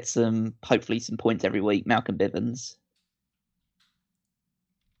 I'll get hopefully some points every week. Malcolm Bivens.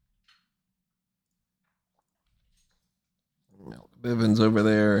 Malcolm Bivens over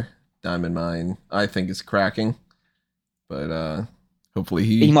there. Diamond Mine, I think, is cracking, but hopefully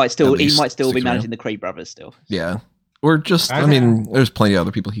he might still be managing the Creed brothers still. Yeah, or just there's plenty of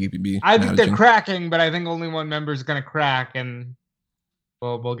other people he could be. I think they're cracking, but I think only one member is going to crack, and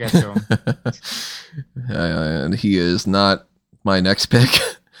we'll get to him. And he is not my next pick.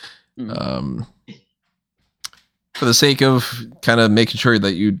 For the sake of kind of making sure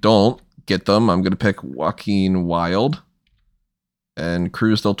that you don't get them, I'm going to pick Joaquin Wilde and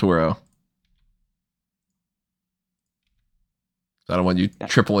Cruz del Toro. I don't want you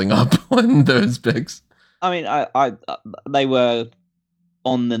tripling up on those picks. I mean, I they were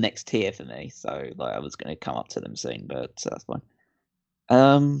on the next tier for me, so I was going to come up to them soon, but that's fine.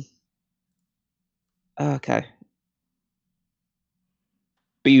 Okay.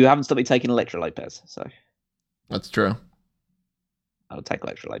 But you haven't stopped me taking Elektra Lopez, so. That's true. I'll take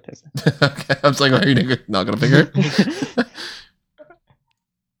Elektra Lopez. Okay, I was like, are you not going to pick her?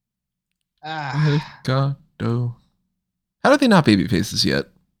 How did they not baby faces yet?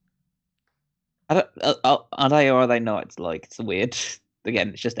 Are they or are they not? It's like, it's weird. Again,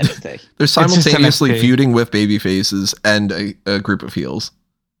 it's just NXT. They're just simultaneously NXT. feuding with baby faces and a group of heels.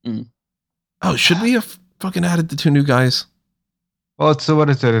 Mm. Oh, should we have fucking added the 2 new guys? Well, so what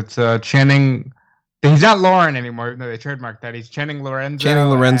is it? It's Channing. He's not Lauren anymore, even though they trademarked that. He's Channing Lorenzo. Channing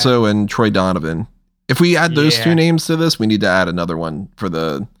Lorenzo and Troy Donovan. If we add those Yeah. 2 names to this, we need to add another one for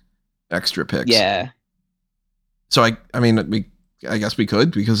the extra picks. Yeah. So I mean, I guess we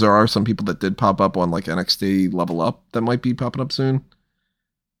could, because there are some people that did pop up on like NXT Level Up that might be popping up soon.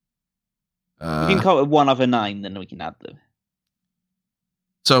 If you can come up with one other name, then we can add them.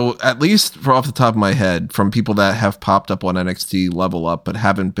 So at least for off the top of my head, from people that have popped up on NXT Level Up but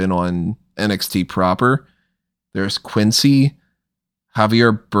haven't been on NXT proper, there's Quincy,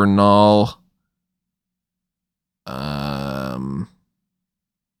 Javier Bernal. God,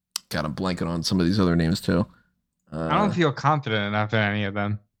 I'm blanking on some of these other names too. I don't feel confident enough in any of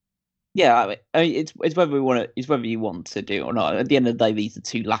them. Yeah, I mean, it's whether you want to do it or not. At the end of the day, these are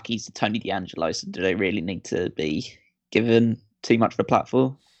 2 lackeys to Tony D'Angelo, so do they really need to be given too much of a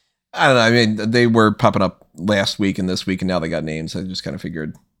platform? I don't know. I mean, they were popping up last week and this week, and now they got names. I just kind of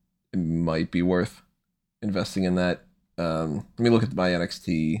figured it might be worth investing in that. Let me look at my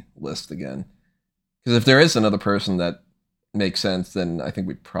NXT list again, because if there is another person that makes sense, then I think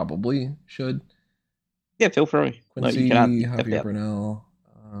we probably should. Yeah, feel free. Quincy, Javier Bernal,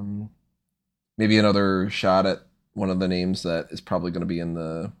 maybe another shot at one of the names that is probably going to be in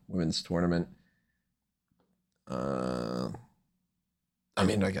the women's tournament. I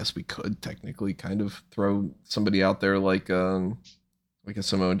mean, I guess we could technically kind of throw somebody out there like a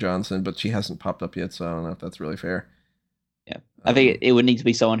Samoa Johnson, but she hasn't popped up yet, so I don't know if that's really fair. Yeah, I think it would need to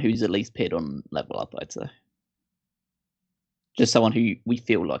be someone who's at least appeared on Level Up, I'd say. Just someone who we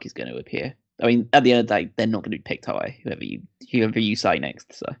feel like is going to appear. I mean, at the end of the day, they're not going to be picked high, whoever you say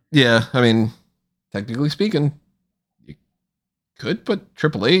next. So yeah, I mean, technically speaking, you could put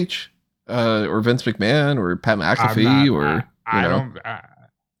Triple H or Vince McMahon or Pat McAfee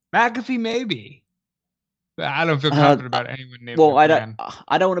McAfee maybe, but I don't feel confident about anyone named. Well, McMahon.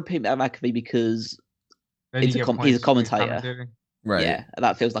 I don't want to pick McAfee because Then he's you a get he's a points for commentator. commentating. right? Yeah,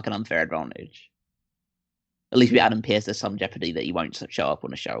 that feels like an unfair advantage. At least with Adam Pearce, there's some jeopardy that he won't show up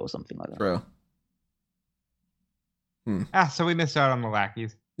on a show or something like that. True. So we missed out on the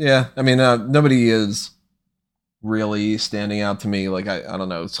lackeys. Yeah, I mean, nobody is really standing out to me. Like I don't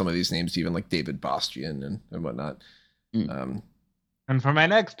know some of these names, even like David Bastian and whatnot. Mm. And for my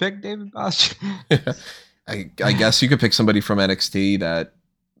next pick, David Bosch. I guess you could pick somebody from NXT that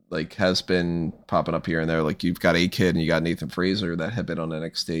like has been popping up here and there. Like you've got A-Kid and you got Nathan Fraser that have been on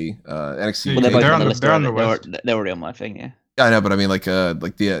NXT. NXT. Well, they're both They're on on the the- list. they're on the already. list. They're already on my thing. Yeah. I know, but I mean like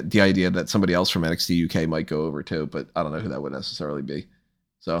the idea that somebody else from NXT UK might go over too, but I don't know who that would necessarily be.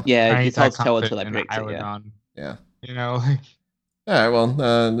 So Yeah, I it's ain't hard that to tell until they confident predict in it. Yeah. Iwadon. yeah. You know, like, All right,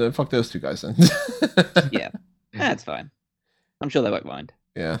 well, fuck those 2 guys then. Yeah, that's fine. I'm sure they won't mind.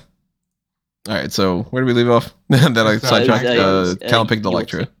 Yeah. All right, so where do we leave off? Then I So, sidetracked. Callum picked your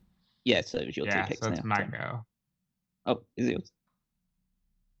Electra. two- Yeah, so it was your yeah, 2 picks so it's now. my go. Oh, is it yours?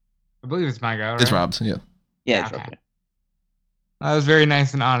 I believe it's my go. Right? It's Rob's, yeah. Yeah, it's Okay. Rob. That was very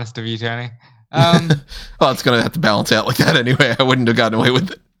nice and honest of you, Tony. Well, it's gonna have to balance out like that anyway. I wouldn't have gotten away with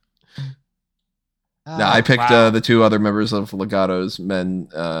it. No, I picked wow. the 2 other members of Legato's men,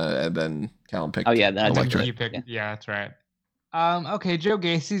 and then Callum picked. Oh yeah, then I Electra. took You picked, Yeah. yeah, that's right. Okay, Joe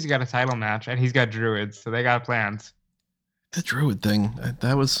Gacy's got a title match, and he's got Druids, so they got plans. The Druid thing.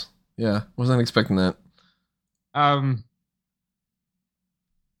 That was wasn't expecting that.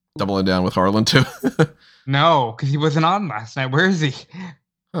 Doubling down with Harlan too. No, because he wasn't on last night. Where is he?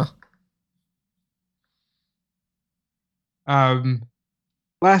 Huh.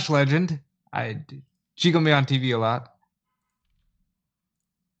 Flash Legend. She gonna be on TV a lot.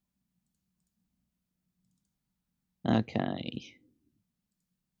 Okay.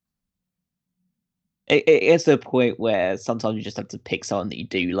 It's a point where sometimes you just have to pick someone that you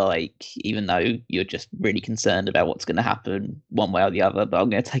do like, even though you're just really concerned about what's going to happen one way or the other. But I'm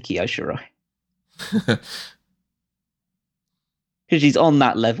going to take Io Shirai because she's on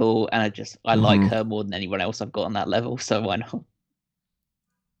that level, and I like Mhm. her more than anyone else I've got on that level. So why not?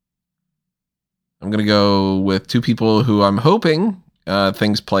 I'm gonna go with 2 people who I'm hoping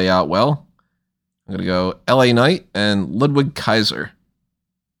things play out well. I'm gonna go LA Knight and Ludwig Kaiser.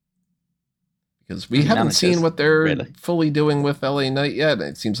 Because we haven't Managers, seen what they're really. fully doing with LA Knight yet.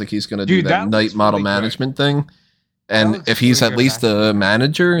 It seems like he's going to do Dude, that that Knight looks model really good. management thing. And looks if he's really at good, least a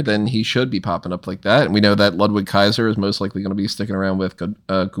manager, then he should be popping up like that. And we know that Ludwig Kaiser is most likely going to be sticking around with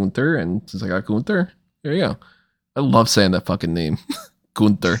Gunther. And since I got Gunther, there you go. I love saying that fucking name.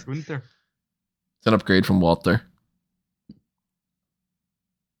 Gunther. Gunther. It's an upgrade from Walter.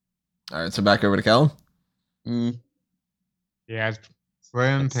 All right, so back over to Callum. Yeah,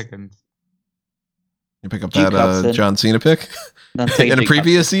 slim That's- pickings. You pick up Duke that Hudson. John Cena pick. I'm taking In a Duke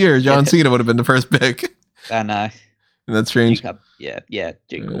previous year, John Cena would have been the first pick. Hudson. I know. And that's strange. Duke, yeah,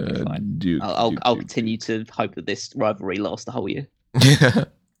 Duke will be fine. Duke, I'll Duke. continue to hope that this rivalry lasts the whole year. Yeah.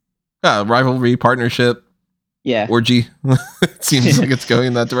 Rivalry, partnership, Yeah. orgy. It seems like it's going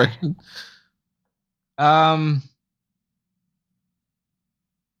in that direction. You want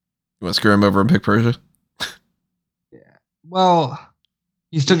to screw him over and pick Persia? Well,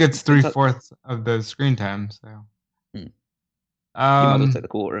 he still gets 3/4 of the screen time, so. You might as well take the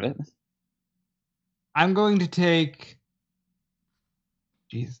quarter of it. I'm going to take.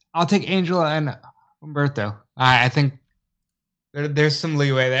 Jeez, I'll take Angel and Humberto. I think there's some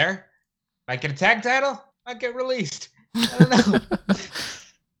leeway there. Might get a tag title. Might get released. I don't know.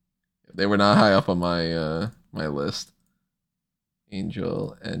 They were not high up on my my list.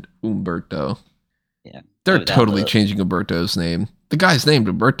 Angel and Umberto. Yeah. They're Without totally the- changing Umberto's name. The guy's named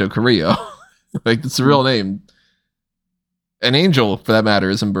Umberto Carrillo. Like, it's the real name. An Angel, for that matter,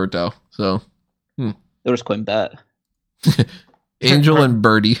 is Umberto. So, They'll just call him Bert. Angel and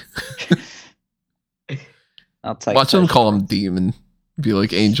Birdie. I'll take. Watch them Persia. call him Demon. Be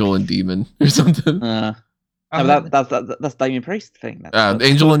like Angel and Demon or something. No, but that's Damien Priest thing. That's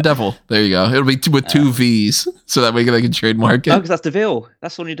Angel and Devil. There you go. It'll be with two V's, so that way they can trademark No, it. because that's Deville.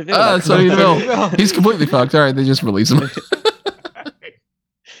 That's Sonya Deville. Ah, That's Sonya not- Deville. He's completely fucked. All right, they just release him.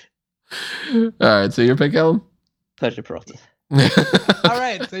 All right, so your pick, Ellen? Persia Pirotta. All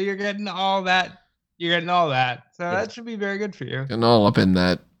right, so you're getting all that. You're getting all that. So that should be very good for you. And all up in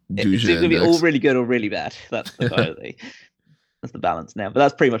that It's douche either going to be all index. really good or really bad. That's the kind of thing. That's the balance now. But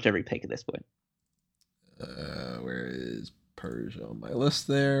that's pretty much every pick at this point. Where is Persia on my list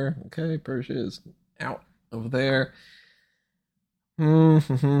there? Okay, Persia is out over there.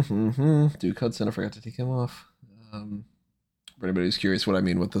 Duke Hudson, I forgot to take him off. For anybody who's curious what I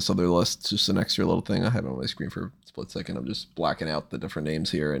mean with this other list, it's just an extra little thing I had on my screen for a split second. I'm just blacking out the different names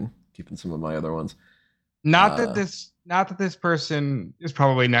here and keeping some of my other ones. Not that this person is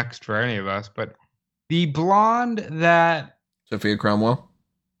probably next for any of us, but the blonde that. Sophia Cromwell.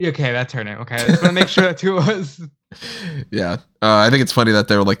 Okay, that's her name. Okay, I just want to make sure that's who it was. Yeah, I think it's funny that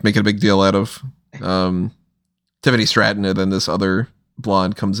they're like making a big deal out of Tiffany Stratton, and then this other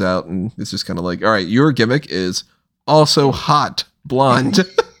blonde comes out, and it's just kind of like, all right, your gimmick is also hot blonde.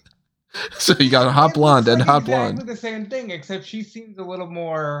 So you got a hot blonde and hot blonde. Exactly the same thing, except she seems a little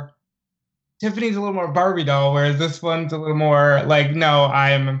more. Tiffany's a little more Barbie doll, whereas this one's a little more like, no,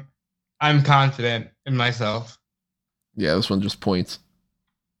 I'm confident in myself. Yeah, this one just points.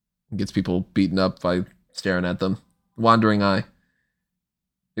 Gets people beaten up by staring at them. Wandering eye.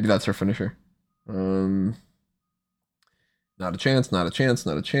 Maybe that's her finisher. Not a chance, not a chance,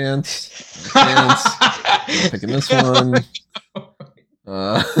 not a chance. Not a chance. Picking this one.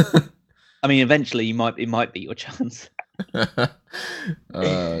 I mean, eventually it might be your chance. Nope,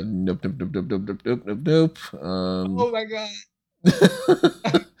 nope, nope, nope, nope, nope, nope, nope, nope. Oh my god.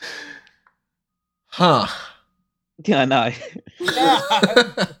 Huh. Yeah, I know.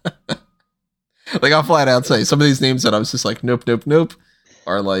 Like, I'll flat out say some of these names that I was just like, nope, nope, nope,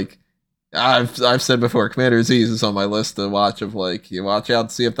 are like, I've said before, Commander Aziz is on my list to watch of like, you watch out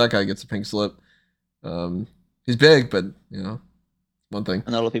to see if that guy gets a pink slip. He's big, but you know, one thing.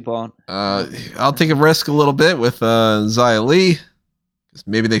 And a lot of people aren't. I'll take a risk a little bit with Xia Li. 'Cause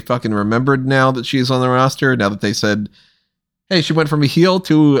maybe they fucking remembered now that she's on the roster. Now that they said, hey, she went from a heel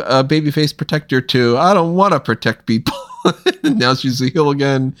to a babyface protector to I don't want to protect people. Now she's a heel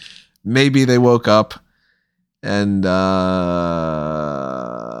again. Maybe they woke up and Did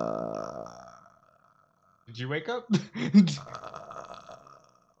you wake up?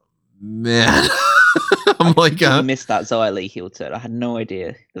 man. I'm like I missed that Xia Li heel turn. I had no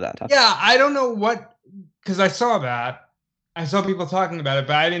idea that happened. Yeah, I don't know what, because I saw that. I saw people talking about it,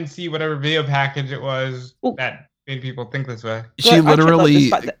 but I didn't see whatever video package it was Ooh. that made people think this way. she Well, I checked out literally this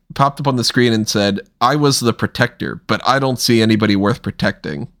fact that- popped up on the screen and said, I was the protector, but I don't see anybody worth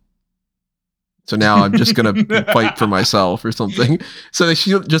protecting. So now I'm just going to fight for myself or something. So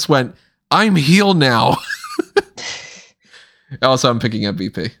she just went, I'm heel now. Also, I'm picking up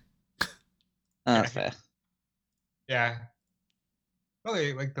BP. That's fair. Yeah.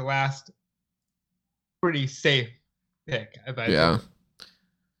 Probably like the last pretty safe pick. Yeah.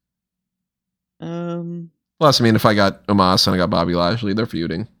 Plus, I mean, if I got Omos and I got Bobby Lashley, they're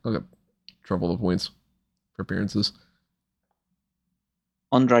feuding. I'll get triple the points for appearances.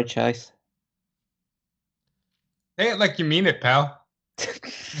 Andre Chase. Say it like you mean it, pal.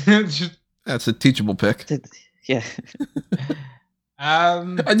 Just- That's a teachable pick. Yeah.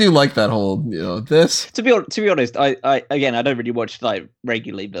 I do like that whole, this. To be honest, I don't really watch like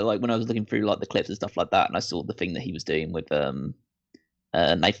regularly, but like when I was looking through like the clips and stuff like that, and I saw the thing that he was doing with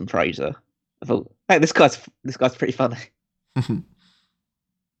Nathan Fraser, I thought, hey, this guy's pretty funny. All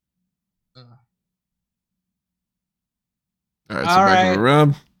right, so back to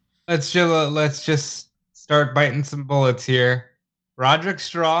Rob. Let's just start biting some bullets here. Roderick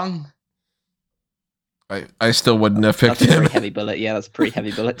Strong. I still wouldn't have picked him. That's a pretty heavy bullet. Yeah, that's a pretty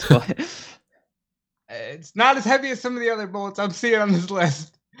heavy bullet to buy. It's not as heavy as some of the other bullets I'm seeing on this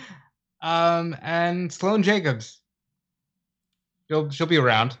list. And Sloane Jacobs. She'll be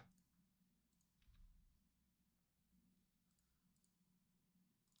around.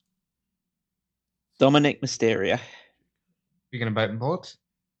 Dominic Mysterio. Speaking of biting bullets.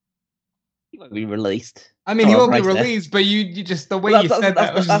 He won't be released. I mean, he won't be released, but you just the way you said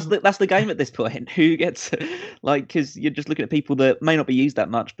that. That's the game at this point. Who gets because you're just looking at people that may not be used that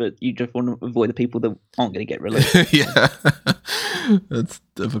much, but you just want to avoid the people that aren't going to get released. Yeah, that's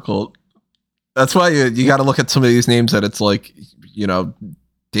difficult. That's why you got to look at some of these names that it's like,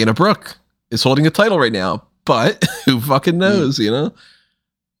 Dana Brooke is holding a title right now, but who fucking knows,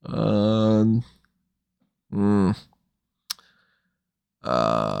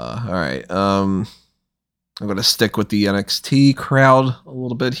 All right. I'm going to stick with the NXT crowd a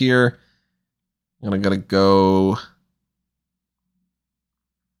little bit here. And I'm going to go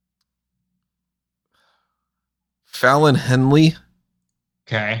Fallon Henley.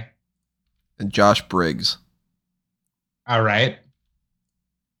 Okay. And Josh Briggs. All right.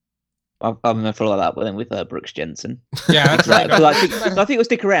 I'm going to follow that with Brooks Jensen. Yeah, that's right. I think it'll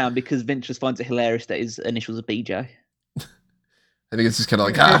stick around because Vince just finds it hilarious that his initials are BJ. I think it's just kind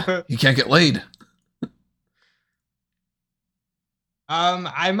of like, you can't get laid.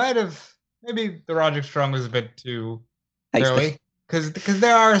 I might have, maybe the Roderick Strong was a bit too early. Because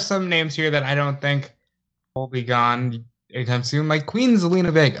there are some names here that I don't think will be gone anytime soon, like Queen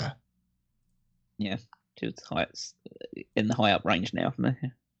Zelina Vega. Yeah, she's in the high up range now for me.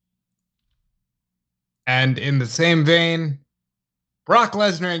 And in the same vein, Brock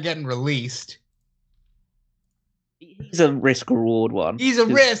Lesnar ain't getting released. He's a risk-reward one. He's a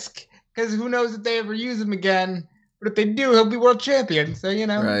risk, because who knows if they ever use him again. But if they do, he'll be world champion. So,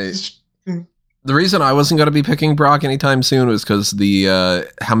 Right. The reason I wasn't going to be picking Brock anytime soon was because the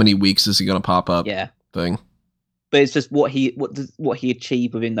how many weeks is he going to pop up thing. But it's just what he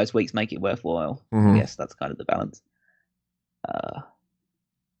achieved within those weeks make it worthwhile. Mm-hmm. Yes, that's kind of the balance.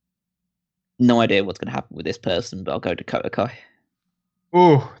 No idea what's going to happen with this person, but I'll go Dakota Kai.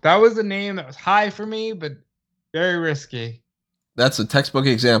 Ooh, that was a name that was high for me, but very risky. That's a textbook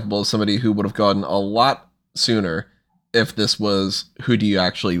example of somebody who would have gotten a lot sooner if this was who do you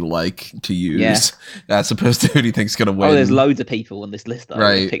actually like to use as opposed to who do you think's going to win. Oh, there's loads of people on this list that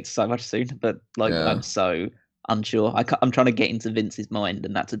I picked so much sooner, but I'm so unsure. I'm trying to get into Vince's mind,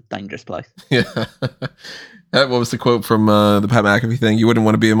 and that's a dangerous place. Yeah. What was the quote from the Pat McAfee thing? You wouldn't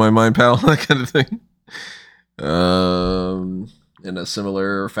want to be in my mind, pal. That kind of thing. In a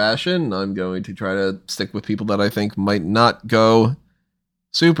similar fashion, I'm going to try to stick with people that I think might not go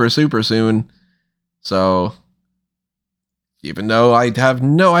super, super soon. So, even though I have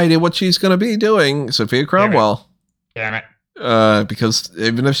no idea what she's going to be doing, Sophia Cromwell. Damn it. Because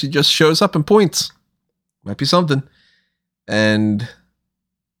even if she just shows up and points, might be something. And,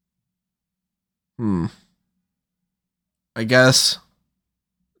 I guess,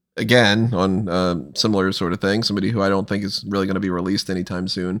 again, on similar sort of thing, somebody who I don't think is really going to be released anytime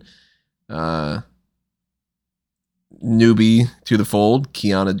soon. Newbie to the fold,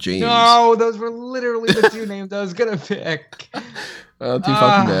 Kiana James. No, those were literally the two names I was going to pick. Too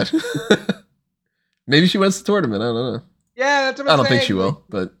fucking bad. Maybe she wins the tournament. I don't know. Yeah, that's what I I'm don't saying. think she will,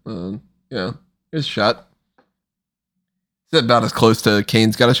 but, here's a shot. It's about as close to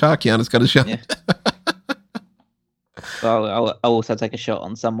Kane's got a shot. Kiana's got a shot. Yeah. I'll also take a shot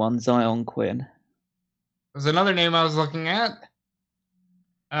on someone, Zion Quinn. There's another name I was looking at.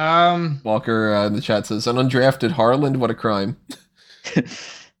 Walker in the chat says, an undrafted Harland, what a crime.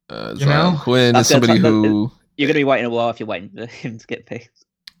 Zion Quinn is somebody who... You're going to be waiting a while if you're waiting for him to get picked.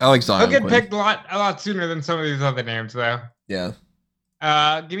 I like Zion He'll get Quinn. picked a lot sooner than some of these other names, though. Yeah.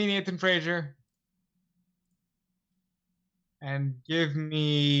 Give me Nathan Frazier. And give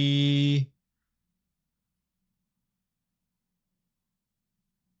me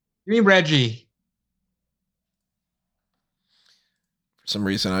Reggie. For some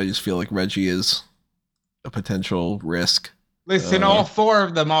reason, I just feel like Reggie is a potential risk. Listen, all four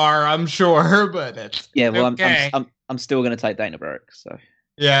of them are, I'm sure, but it's well, okay. I'm still going to take Dana Brooke. So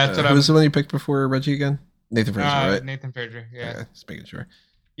Yeah, that's what Who was the one you picked before Reggie again? Nathan Fraser, right? Nathan Fraser, yeah. Okay, just making sure.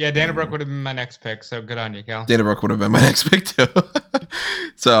 Yeah, Dana Brooke would have been my next pick, so good on you, Cal. Dana Brooke would have been my next pick too.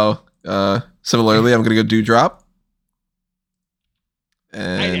 So similarly, I'm gonna go Dewdrop.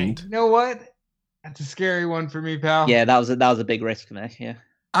 And you know what? That's a scary one for me, pal. Yeah, that was a big risk for me. Yeah.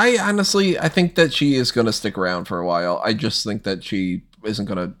 I think that she is gonna stick around for a while. I just think that she isn't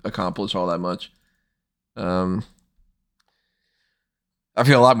gonna accomplish all that much. I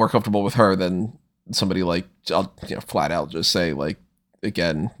feel a lot more comfortable with her than somebody like, I'll flat out just say, like,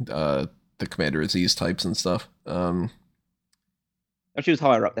 again, the Commander Aziz types and stuff. She was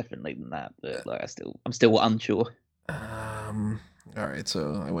higher up definitely than that, but like I'm still unsure. All right,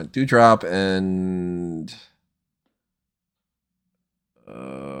 so I went Dewdrop and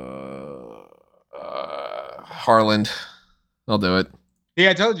Harland. I'll do it.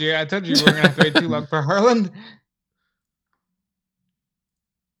 Yeah, I told you we're gonna have to wait too long for Harland.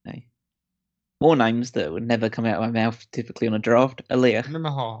 Hey. More names that would never come out of my mouth typically on a draft. Aaliyah.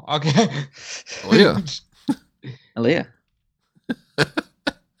 Mahal. Okay. Aaliyah. Aaliyah.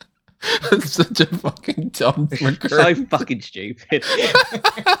 That's such a fucking dumb recurrence. So fucking stupid.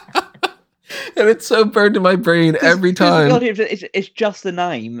 And it's so burned in my brain every time. God, it's just a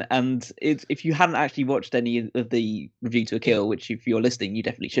name, and if you hadn't actually watched any of the Review to a Kill, which if you're listening, you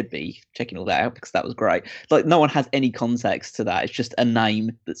definitely should be checking all that out because that was great. Like, no one has any context to that. It's just a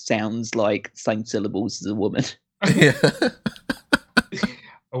name that sounds like the same syllables as a woman. Yeah.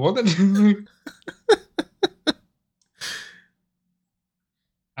 A woman.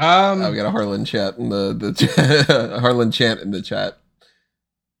 I've got a Harlan chat in the Harlan chant in the chat.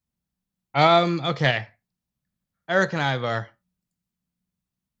 Okay. Eric and Ivar. At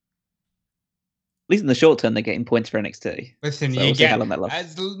least in the short term, they're getting points for NXT. Listen, So you we'll see how get, long that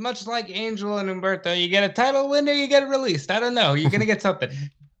lasts. as much like Angel and Humberto, you get a title win or you get it released. I don't know. You're gonna get something.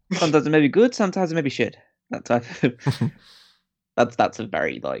 Sometimes it may be good, sometimes it may be shit. That type of that's a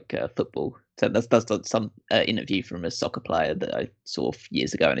very like football. So that's some interview from a soccer player that I saw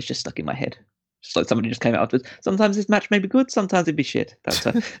years ago, and it's just stuck in my head. Just like somebody just came out afterwards. Sometimes this match may be good, sometimes it'd be shit. That's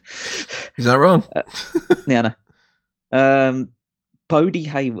He's not wrong. Yeah, no. Bodie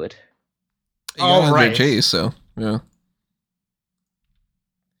Hayward. Oh, right. Chase, so yeah.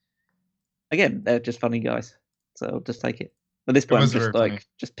 Again, they're just funny guys, so I'll just take it. At this point, I'm just like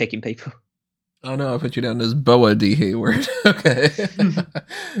just picking people. Oh no, I put you down as Boa D. Hayward. Okay.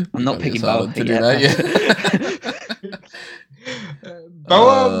 I'm not picking Boa to do that yet.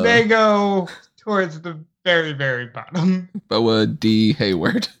 Boa may go towards the very, very bottom. Boa D.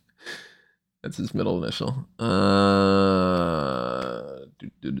 Hayward. That's his middle initial. I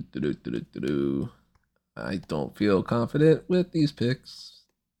don't feel confident with these picks.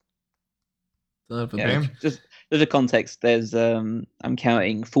 Just there's a context. There's I'm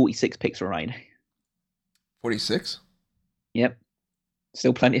counting 46 picks remaining. 46? Yep.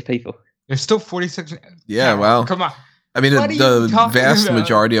 Still plenty of people. There's still 46. Yeah, wow. Come on. I mean, the vast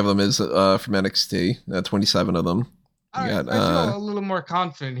majority of them is from NXT. 27 of them. I feel a little more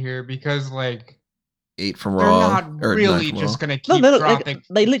confident here because, like, 8 from they're Raw. not really just going to keep dropping.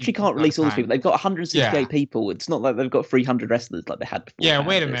 They literally can't release all these people. They've got 168 Yeah. people. It's not like they've got 300 wrestlers like they had before. Yeah,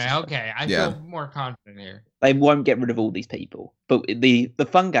 wait a minute. Okay, I feel more confident here. They won't get rid of all these people. But the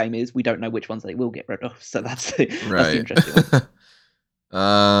fun game is we don't know which ones they will get rid of. So that's the interesting one.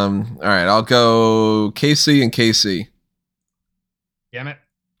 All right, I'll go KC and KC. Damn it.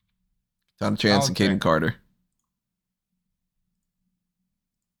 Tom Chance and Caden Carter.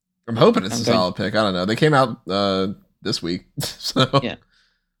 I'm hoping it's a solid pick. I don't know. They came out this week. So yeah.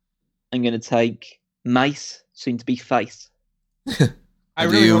 I'm going to take Mace, soon to be Face. Do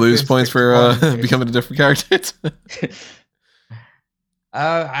you lose points for becoming a different character?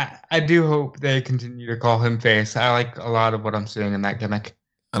 I do hope they continue to call him Face. I like a lot of what I'm seeing in that gimmick.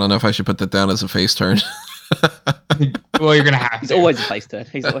 I don't know if I should put that down as a face turn. Well, you're gonna have He's to. always a face turn.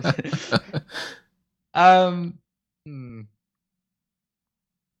 He's always.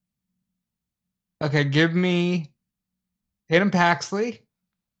 Okay, give me Tatum Paxley.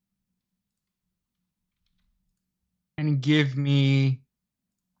 And give me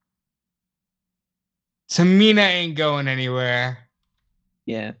Tamina ain't going anywhere.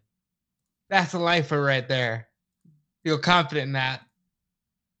 Yeah. That's a lifer right there. Feel confident in that.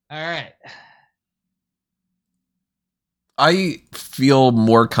 All right. I feel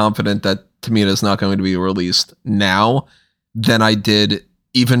more confident that Tamina is not going to be released now than I did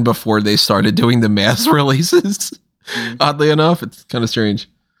even before they started doing the mass releases. Oddly enough, it's kind of strange.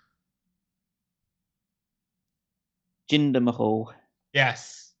 Jinder Mahal.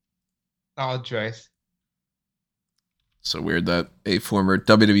 Yes. Solid choice. So weird that a former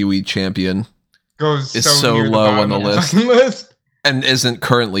WWE champion Goes is so, so near low the on the bottom of list. fucking list. and isn't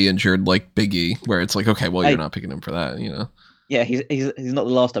currently injured like Big E, where it's like, okay, well, you're Hey. not picking him for that, you know? Yeah, he's not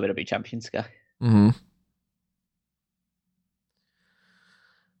the last WWE champion, Sky. Mm-hmm.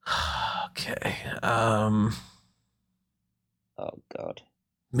 Okay. Oh God.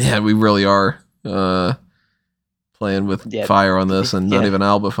 Man, we really are playing with fire on this, and not even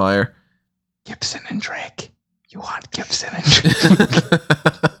Alba fire. Gibson and Drake. You want Gibson and Drake?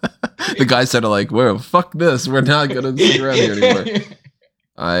 The guys said, like, whoa, fuck this. We're not going to stick around here anymore.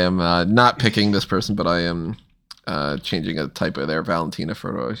 I am not picking this person, but I am changing a typo there. Valentina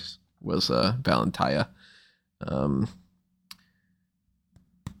Feroz was Valentia.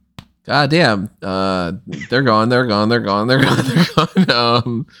 God damn. They're gone. They're gone. They're gone. They're gone. They're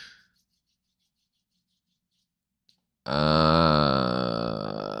gone.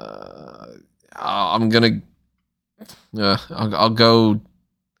 I'm gonna. I'll go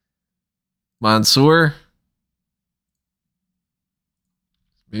Mansoor.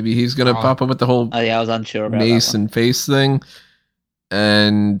 Maybe he's gonna pop up with the whole I was unsure about Mace and face thing,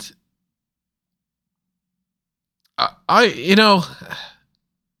 and I you know.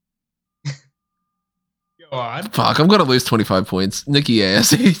 Go on. Fuck, I'm gonna lose 25 points. Nikki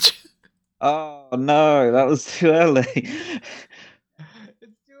ASH. Oh no, that was too early. It's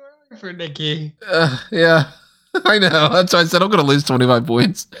too early for Nikki. Yeah, I know. That's why I said I'm gonna lose 25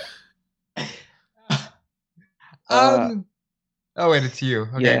 points. Oh wait, it's you.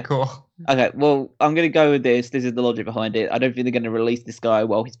 Okay, Yeah. cool. Okay, well, I'm going to go with this. This is the logic behind it. I don't think they're going to release this guy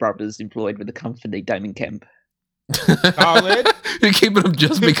while his brother's employed with the company, Damon Kemp. Solid. You're keeping him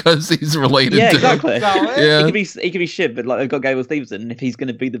just because he's related Yeah, to exactly. Solid. Yeah. He could be shit, but like they've got Gable Stevenson. If he's going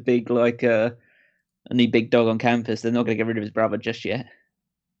to be the big a new big dog on campus, they're not going to get rid of his brother just yet.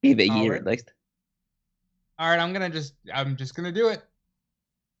 Give it a year Alright. at least. All right, I'm just gonna do it.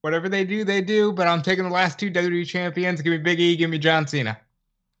 Whatever they do. But I'm taking the last two WWE champions. Give me Big E. Give me John Cena.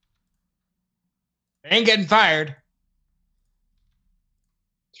 They ain't getting fired.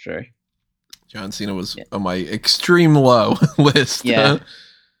 It's true. John Cena was on my extreme low list. Yeah.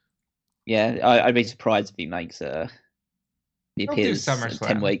 Yeah, I'd be surprised if he makes he He'll do appears in SummerSlam.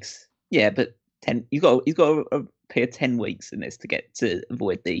 10 weeks. Yeah, but he's got to appear 10 weeks in this to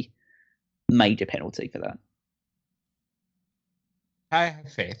avoid the major penalty for that. I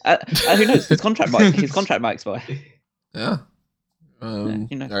have faith. Who knows? His contract might expire. Yeah. who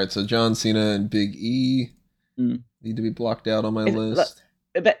knows? All right, so John Cena and Big E Mm. need to be blocked out on my If- list.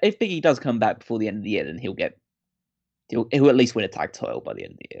 But if Big E does come back before the end of the year, then he'll at least win a tag title by the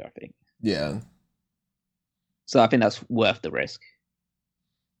end of the year, I think. Yeah. So I think that's worth the risk.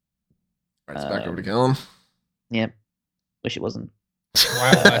 All right, it's back over to Callum. Yep. Wish it wasn't.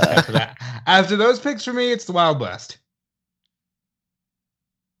 Wild West after that. After those picks for me, it's the Wild West.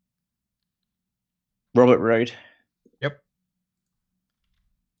 Robert Roode.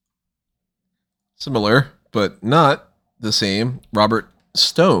 Similar, but not the same. Robert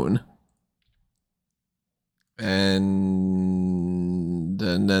Stone. And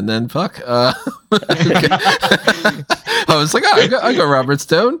then fuck. Okay. I was like, I got Robert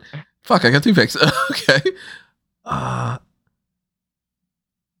Stone. Fuck, I got 2 picks. Okay.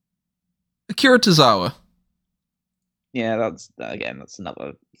 Akira Tozawa. Yeah, that's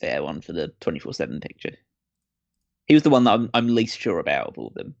another fair one for the 24/7 picture. He was the one that I'm least sure about of all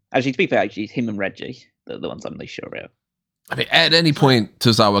of them. Actually, to be fair, him and Reggie, the ones I'm least sure about. I mean, at any point,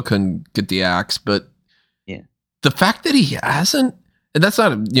 Tozawa couldn't get the axe, but yeah, the fact that he hasn't, and that's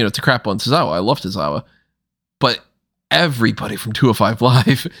not, to crap on Tozawa. I love Tozawa, but everybody from 205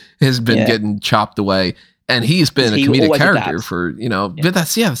 Live has been getting chopped away, and he's been a comedic character for, but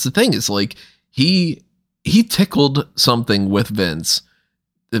that's the thing is like, he tickled something with Vince.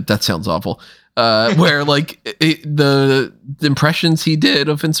 That sounds awful. Where like the impressions he did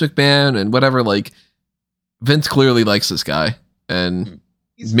of Vince McMahon and whatever, like Vince clearly likes this guy, and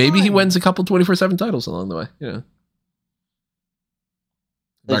maybe he wins a couple 24/7 titles along the way.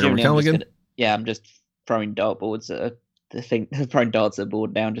 Back over to Callaghan. I'm just throwing dartboards at throwing darts at the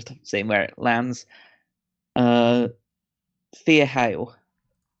board now, just seeing where it lands. Thea Hale.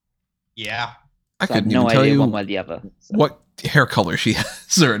 Yeah. I So I have couldn't no even tell idea you one way or the other. So. what hair color she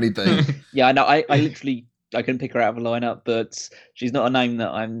has or anything. Yeah, I know. I literally couldn't pick her out of a lineup, but she's not a name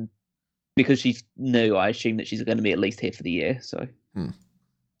that because she's new. I assume that she's going to be at least here for the year. So, and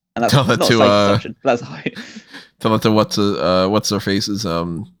that's Tell that not to, a safe assumption. That's high. Tell it to what's their faces.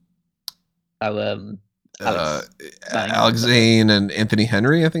 Alex Zane and Anthony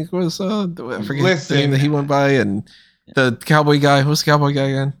Henry, I think it was. I forget the name that he went by, and the cowboy guy. Who's the cowboy guy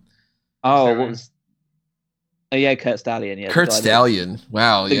again? Oh, what was? Oh yeah, Kurt Stallion. Yeah, Kurt Stallion.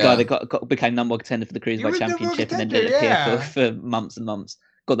 Wow. The Yeah. guy that became number one contender for the He Cruiserweight was number one Championship and then contender, didn't appear yeah. for months and months.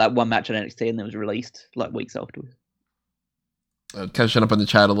 Got that one match on NXT and then was released like weeks afterwards. Catching up on the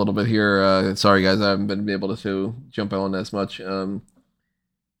chat a little bit here. Sorry, guys, I haven't been able to jump on as much.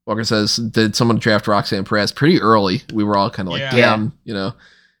 Walker says, did someone draft Roxanne Perez pretty early? We were all kind of like, Yeah. damn, you know.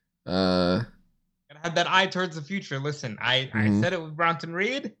 And had that eye towards the future. Listen, I Mhm. said it with Bronson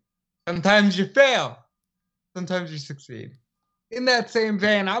Reed. Sometimes you fail. Sometimes you succeed. In that same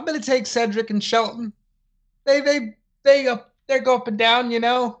vein, I'm gonna take Cedric and Shelton. They go up and down, you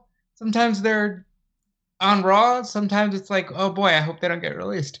know. Sometimes they're on Raw. Sometimes it's like, oh boy, I hope they don't get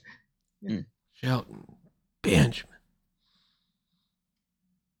released. Shelton Benjamin.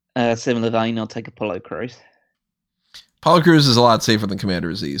 Similar vein, I'll take Apollo Crews. Apollo Crews is a lot safer than Commander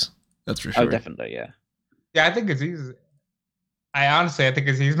Aziz. That's for sure. Oh, definitely, yeah. Yeah, I think Aziz. I think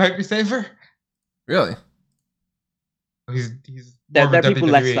Aziz might be safer. Really? He's There more of a are people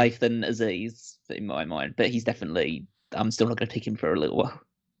less WWE. safe than Aziz in my mind, but he's definitely. I'm still not going to pick him for a little while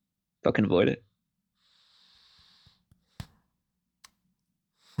if I can avoid it.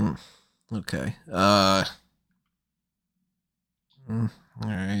 Okay. All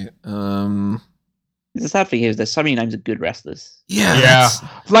right. The sad thing is, there's so many names of good wrestlers. Yeah. Yeah. that's-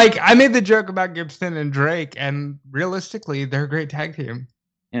 Like, I made the joke about Gibson and Drake, and realistically, they're a great tag team.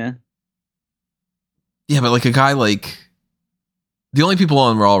 Yeah. Yeah, but like a guy like the only people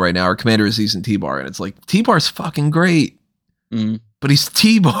on Raw right now are Commander Aziz and T-Bar, and it's like T-Bar's fucking great, but he's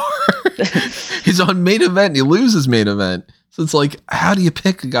T-Bar. He's on main event and he loses main event. So it's like, how do you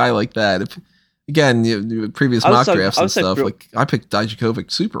pick a guy like that? If again, previous mock drafts and stuff, like I picked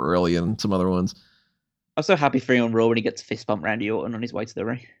Dijakovic super early and some other ones. I was so happy for him on Raw when he gets fist bump Randy Orton on his way to the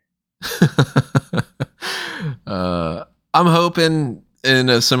ring. I'm hoping in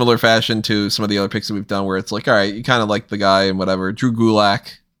a similar fashion to some of the other picks that we've done where it's like, all right, you kind of like the guy and whatever. Drew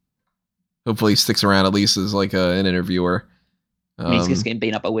Gulak. Hopefully he sticks around at least as like an interviewer. I mean, he's just getting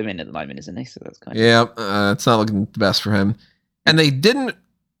beaten up by women at the moment, isn't he? So that's kind of... Yeah, it's not looking the best for him. And they didn't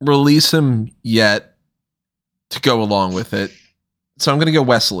release him yet to go along with it. So I'm going to go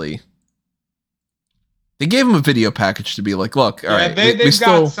Wesley. They gave him a video package to be like, look, all right, they've we got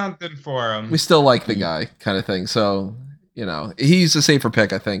still, something for him. we still like the guy kind of thing. So, you know, he's a safer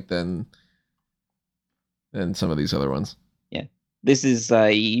pick, I think, than some of these other ones. Yeah. This is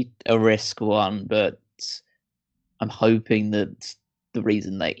a risk one, but I'm hoping that the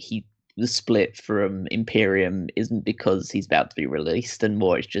reason that he was split from Imperium isn't because he's about to be released, and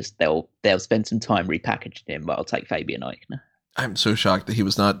more it's just they'll spend some time repackaging him. But I'll take Fabian Eichner. I'm so shocked that he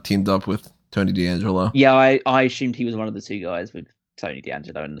was not teamed up with Tony D'Angelo. Yeah, I assumed he was one of the two guys with Tony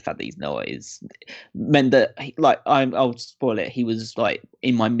D'Angelo, and the fact that he's not is meant that I'll spoil it. He was like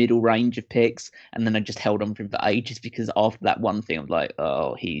in my middle range of picks, and then I just held on for him for ages because after that one thing, I'm like,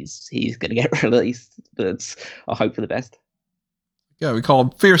 oh, he's gonna get released. But I hope for the best. Yeah, we call him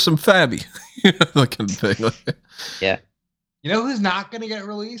Fearsome Fabby. That kind of thing. Yeah. You know who's not going to get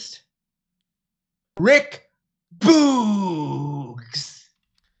released? Rick Boogs.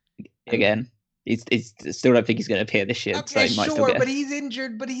 Again, it's still don't think he's going to appear this year. so Okay, he might still sure, get... but he's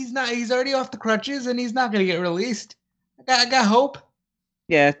injured, but he's not. He's already off the crutches, and he's not going to get released. I got hope.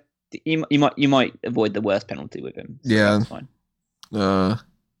 Yeah, you might avoid the worst penalty with him. So Yeah. that's fine.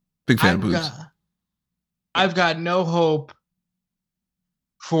 Big fan of Boogs. I've got no hope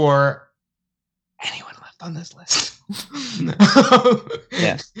for anyone left on this list.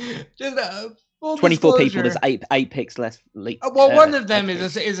 Yeah. Just full 24 people. disclosure. There's eight picks left. Well, one of them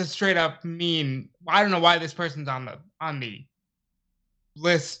is a straight up mean. I don't know why this person's on the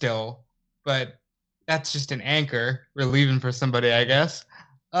list still, but that's just an anchor. We're leaving for somebody, I guess.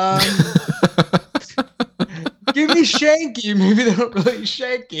 Give me Shanky. Maybe they don't really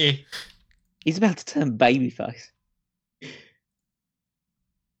Shanky. He's about to turn babyface.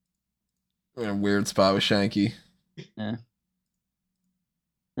 In a weird spot with Shanky. Yeah.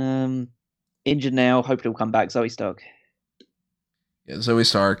 Injured now. Hope he'll come back. Zoe Stark. Yeah, Zoe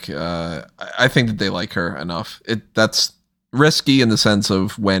Stark. I think that they like her enough. That's risky in the sense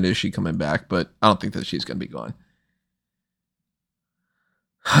of when is she coming back, but I don't think that she's going to be gone.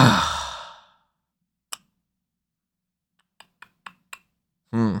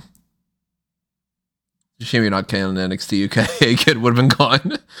 Shame you're not canon NXT UK. Kid would have been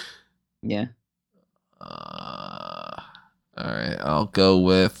gone. Yeah. All right, I'll go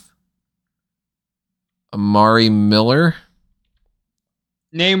with Amari Miller.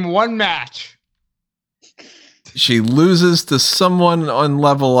 Name one match. She loses to someone on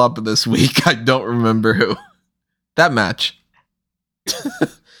Level Up this week. I don't remember who. That match.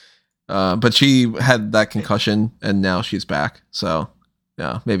 But she had that concussion, and now she's back. So,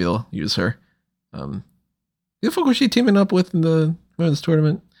 yeah, maybe they'll use her. Who the fuck was she teaming up with in the women's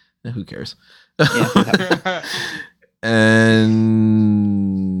tournament? Who cares? Yeah. And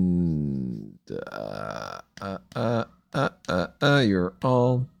you're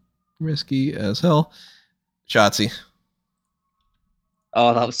all risky as hell. Shotzi.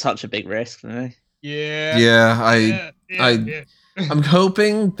 Oh, that was such a big risk for me. Yeah. I'm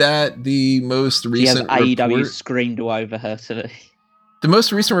hoping that the most She has recent AEW report, screamed all over her today. the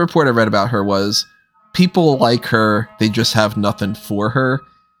most recent report I read about her was people like her, they just have nothing for her.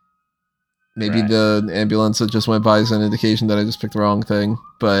 Maybe Right. the ambulance that just went by is an indication that I just picked the wrong thing.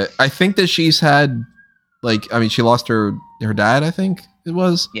 But I think that she's had, she lost her dad, I think it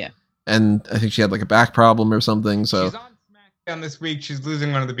was. Yeah. And I think she had like a back problem or something. So She's on SmackDown this week. She's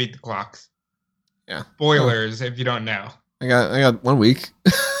losing one of the Beat the Clocks. Yeah. Spoilers, if you don't know. I got 1 week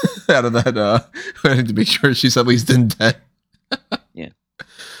out of that. I need to make sure she's at least in debt.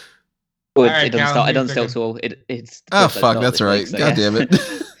 Well, All right, it doesn't Callum, start. It who's doesn't start picking? till it's. Oh first fuck, start that's this right. week, so God yeah. damn it.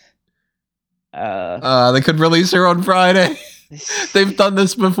 Uh, They could release her on Friday. They've done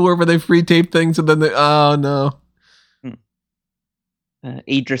this before, where they've pre-taped things and then they. Oh no.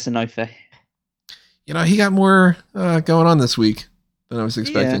 Idris Enofe. You know, he got more going on this week than I was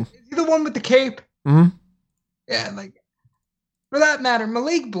expecting. Is he the one with the cape? Mm-hmm. Yeah, like, for that matter,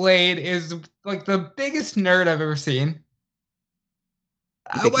 Malik Blade is like the biggest nerd I've ever seen.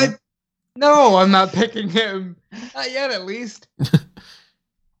 You picking him? No, I'm not picking him. Not yet, at least.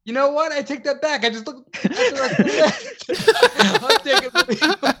 You know what? I take that back. I just look at the rest of the I'm taking Malik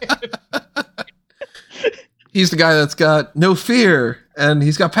Blade. He's the guy that's got no fear and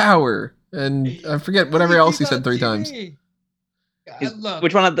he's got power and I forget whatever else he said 3 times. Look,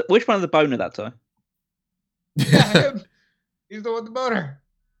 Which one of the boner that time? yeah, him. He's the one with the boner.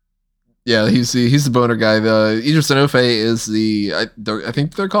 Yeah, he's the boner guy. The Idris Enofe is I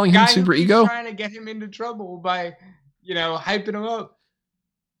think they're calling him Guy who Super keeps Ego. trying to get him into trouble by, hyping him up.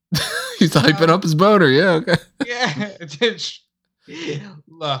 He's hyping up his boner. Yeah, okay. Yeah,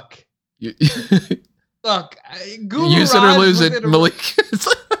 look, You, Guru use it or Raj lose was it, in a- Malik.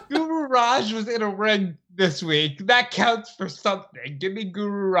 Guru Raj was in a ring this week. That counts for something. Give me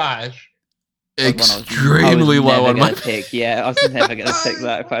Guru Raj. Extremely I was low never on my gonna pick. Yeah, I was never gonna pick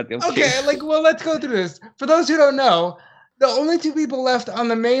that. If I had the Okay, opportunity. let's go through this. For those who don't know, the only 2 people left on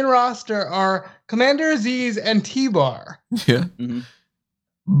the main roster are Commander Aziz and T-Bar. Yeah. Mhm.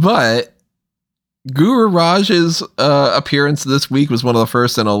 But Guru Raj's appearance this week was one of the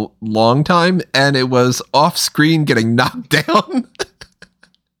first in a long time, and it was off screen getting knocked down.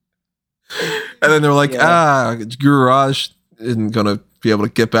 And then they're like, Guru Raj isn't going to be able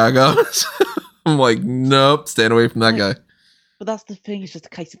to get back up. I'm like, nope, stand away from that guy. But that's the thing. It's just a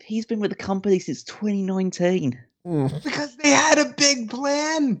case of he's been with the company since 2019. Because they had a big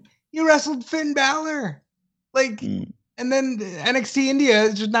plan. He wrestled Finn Balor. And then NXT India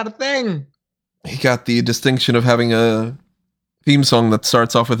is just not a thing. He got the distinction of having a theme song that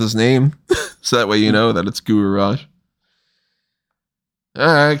starts off with his name. So that way you know that it's Guru Raj. All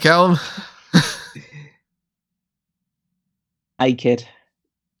right, Callum. Hey, kid.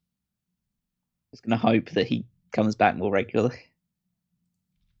 Just gonna hope that he comes back more regularly.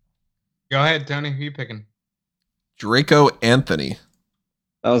 Go ahead, Tony. Who you picking? Draco Anthony.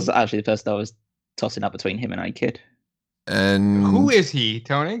 That was actually the first I was tossing up between him and A Kid. And Who is he,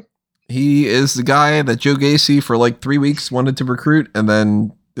 Tony? he is the guy that Joe Gacy for like 3 weeks wanted to recruit, and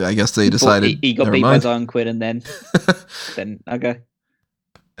then I guess they decided he got never beat by mind. Zion Quinn, and then okay.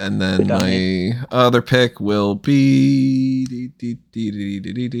 And then Good on my other pick will be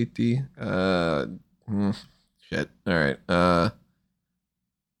shit. All right.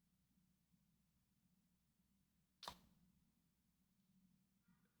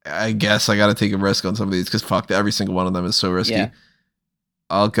 I guess I got to take a risk on some of these because fuck, every single one of them is so risky. Yeah.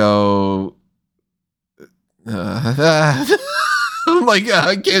 I'll go. I'm like,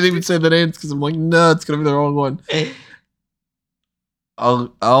 I can't even say the names because I'm like, no, it's gonna be the wrong one.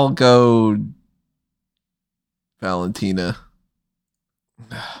 I'll go Valentina.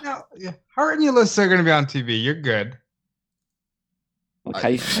 No, her and Ulysses are going to be on TV. You're good.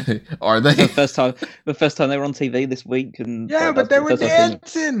 Okay. Are they? the first time they were on TV this week, and Yeah, but that's they the were first I've seen it.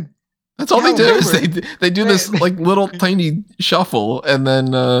 dancing. That's all they do is remember. they do this like little tiny shuffle, and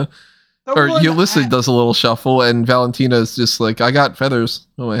then or Someone Ulysses had- does a little shuffle, and Valentina is just like, I got feathers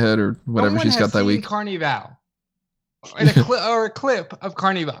on my head or whatever someone she's has got that seen week. Carnival. In a clip of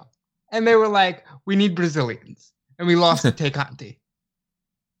Carnival. And they were like, we need Brazilians. And we lost to Tay Conti.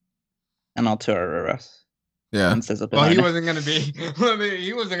 And Arturo Ruas. Yeah. And says a Well, he banana. wasn't gonna be.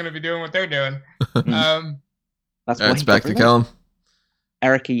 He wasn't gonna be doing what they're doing. That's All right, it's back to Callum.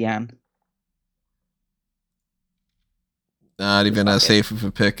 Erica Yan. Not even as safe of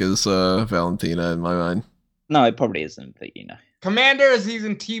a pick as Valentina in my mind. No, it probably isn't, but you know. Commander is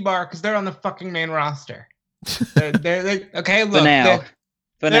using T-Bar because they're on the fucking main roster. they're okay. Look,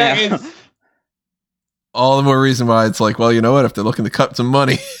 For now. is- All the more reason why it's like, well, you know what? If they're looking to cut some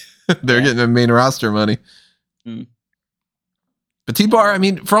money, they're getting the main roster money. Mm. But T-Bar, I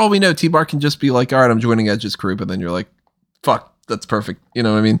mean, for all we know, T-Bar can just be like, all right, I'm joining Edge's crew, but then you're like, fuck, that's perfect. You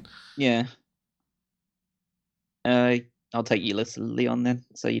know what I mean? Yeah. I'll take Ulyssa Leon then,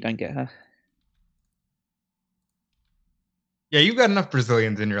 so you don't get her. Yeah, you've got enough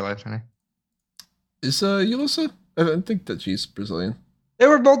Brazilians in your life, honey. Is Ulyssa? I don't think that she's Brazilian. They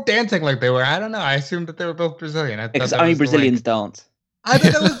were both dancing like they were. I don't know. I assumed that they were both Brazilian. I thought Because that only was the Brazilians link. dance. I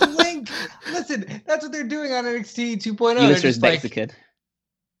thought that was the link. Listen, that's what they're doing on NXT 2.0. They're Ulyssa is just like, Mexican.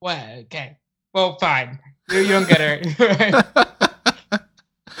 well, okay. Well, fine. You don't get her.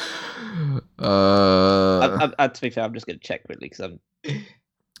 To be fair, I'm just going to check quickly because I'm.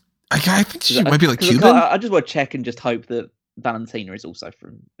 I think she might be like 'cause Cuban. I just want to check and just hope that Valentina is also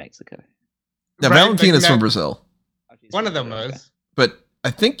from Mexico. Now, Right, Valentina's but from no, Brazil, Oh, she's one from of them Brazil, okay. was. but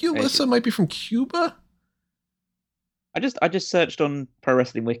I think Maybe. Ulyssa might be from Cuba. I just searched on Pro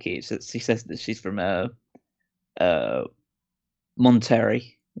Wrestling Wiki. She says that she's from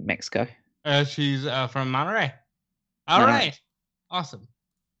Monterrey, Mexico. She's from Monterrey. All Monterrey. right. Awesome.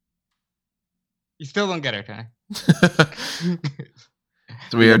 You still don't get her, Tony.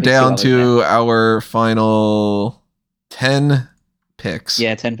 So we are Let me see down what I to our final 10 picks.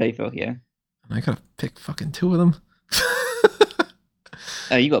 Yeah, 10 people. Yeah. I gotta pick fucking 2 of them.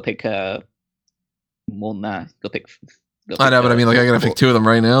 You got to pick more than that. You got to pick. I know, but I mean, like, I gotta pick 2 of them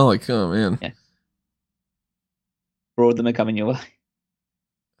right now. Like, oh man. Yeah. 4 of them are coming your way.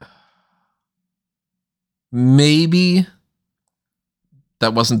 Maybe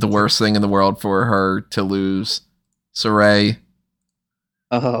that wasn't the worst thing in the world for her to lose Saray,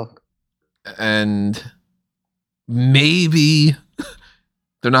 Oh, and maybe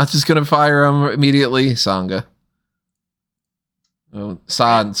they're not just gonna fire him immediately. Sangha. Oh,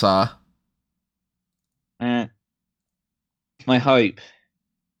 Sa and Sa. my hope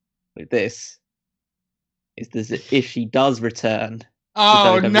with this is that if she does return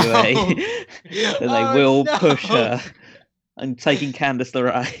Oh, to no. WWE, then they Oh, will no. push her and taking Candice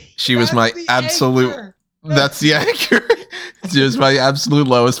LeRae. She was That's my the absolute. anchor. That's the anchor. She was my absolute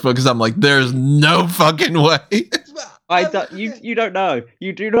lowest because I'm like, there's no fucking way. You don't know.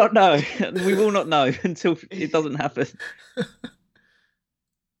 You do not know. We will not know until it doesn't happen.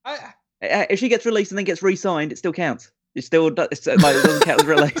 If she gets released and then gets re-signed, it still counts. It doesn't count as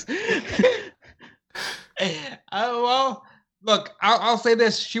release. Oh, well, look, I'll say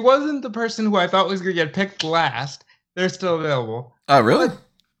this. She wasn't the person who I thought was going to get picked last. They're still available. Oh, really? But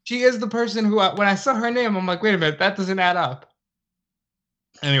she is the person who, when I saw her name, I'm like, wait a minute, that doesn't add up.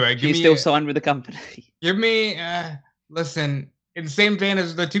 Anyway, She's still signed with the company. Give me, listen, in the same vein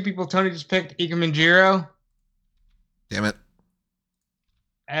as the 2 people Tony just picked, Ika Minjiro Damn it.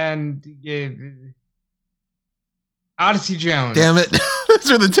 and Odyssey Jones. Damn it. Those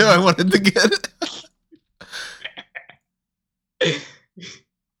are the 2 I wanted to get.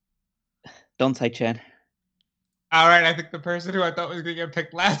 Dante Chen. All right, I think the person who I thought was going to get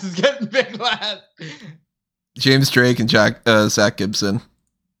picked last is getting picked last. James Drake and Zach Gibson.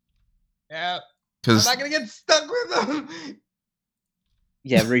 Yeah. I'm Because not going to get stuck with them.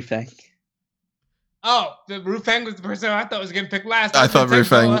 Yeah, Rufang. Oh, the Rufang was the person I thought was getting picked last. I thought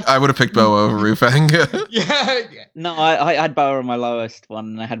Rufang, I would have picked Boa over Rufang. Yeah. No, I had Boa on my lowest one,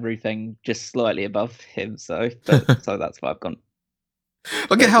 and I had Rufang just slightly above him, so that's why I've gone.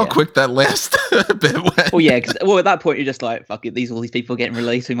 Look at how Yeah. quick that last bit went. Well, yeah, because at that point you're just like, fuck it, all these people are getting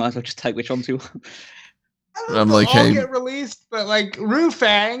released, we might as well just take which ones we want. I don't know I'm if like, they'll all hey- get released, but like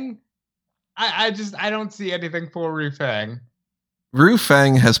Rufang, I don't see anything for Rufang.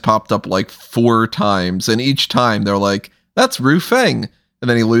 Rufang has popped up like 4 times, and each time they're like, "That's Rufang," and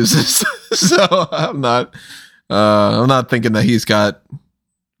then he loses. So I'm not thinking that he's got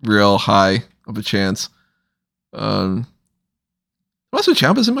real high of a chance. Also,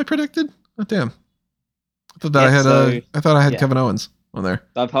 Ciampa's in my predicted. Oh damn! I thought that I had yeah. Kevin Owens on there.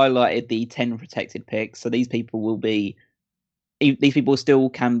 I've highlighted the 10 protected picks, so these people still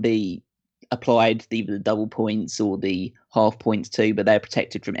can be applied either the double points or the half points too, but they're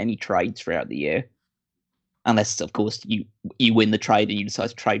protected from any trades throughout the year. unless of course you win the trade and you decide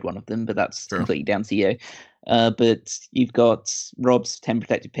to trade one of them, but that's True. completely down to you. But you've got Rob's 10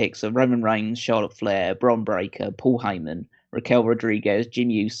 protected picks of Roman Reigns, Charlotte Flair, Bron Breakker, Paul Heyman, Raquel Rodriguez, Jim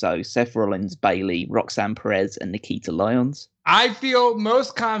Uso, Seth Rollins, Bayley, Roxanne Perez, and Nikita Lyons. I feel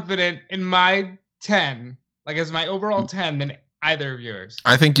most confident in my 10, like as my overall 10, than either of yours.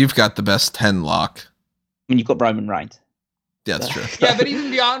 I think you've got the best 10 lock. I mean, you've got Roman Reigns. Yeah, that's true. Yeah, but even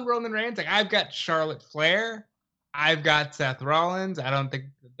beyond Roman Reigns, like I've got Charlotte Flair, I've got Seth Rollins. I don't think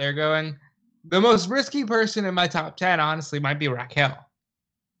that they're going. The most risky person in my top 10, honestly, might be Raquel.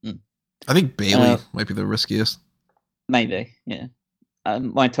 I think Bayley might be the riskiest. Maybe, yeah.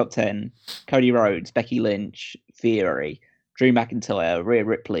 My top 10, Cody Rhodes, Becky Lynch, Theory, Drew McIntyre, Rhea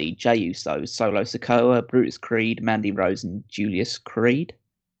Ripley, Jey Uso, Solo Sikoa, Brutus Creed, Mandy Rose, and Julius Creed.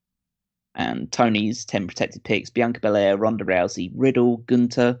 And Tony's 10 protected picks, Bianca Belair, Ronda Rousey, Riddle,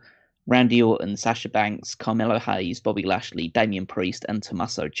 Gunter, Randy Orton, Sasha Banks, Carmelo Hayes, Bobby Lashley, Damian Priest, and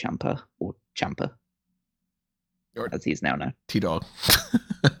Tommaso Ciampa, or Ciampa, as he is now known. T-Dog.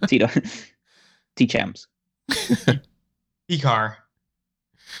 T-Champs. E-Car.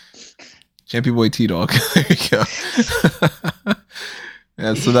 Champion Boy T-Dog. There you go.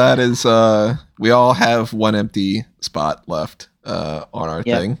 Yeah, so that is, we all have one empty spot left on our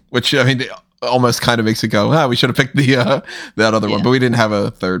thing, which, I mean, almost kind of makes it go, we should have picked the that other one, but we didn't have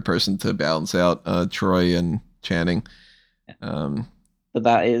a third person to balance out Troy and Channing. But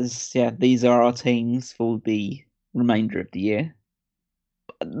that is, these are our teams for the remainder of the year.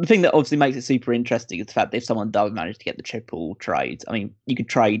 The thing that obviously makes it super interesting is the fact that if someone does manage to get the triple trade, I mean, you could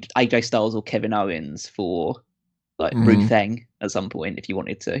trade AJ Styles or Kevin Owens for like Ruth Eng at some point if you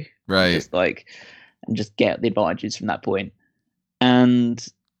wanted to, right? And just get the advantages from that point. And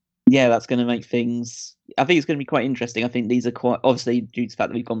that's going to make things. I think it's going to be quite interesting. I think these are quite obviously due to the fact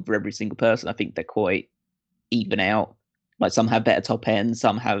that we've gone for every single person. I think they're quite even out. Like some have better top ends,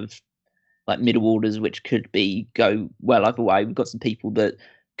 some have like middle orders, which could go well either way. We've got some people that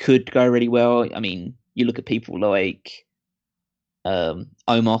could go really well. I mean, you look at people like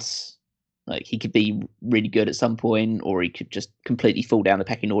Omos, like he could be really good at some point, or he could just completely fall down the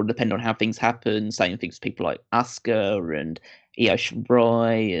pecking order depending on how things happen. Same things with people like Asuka and Io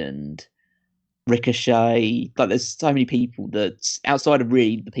Shirai and Ricochet. Like there's so many people that outside of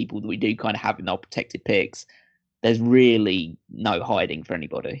really the people that we do kind of have in our protected picks, there's really no hiding for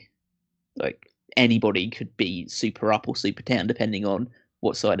anybody. Like anybody could be super up or super down depending on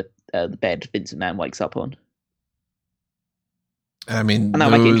what side of the bed Vince McMahon wakes up on. I mean,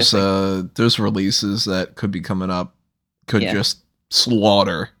 those releases that could be coming up could just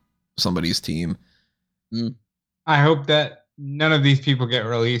slaughter somebody's team. I hope that none of these people get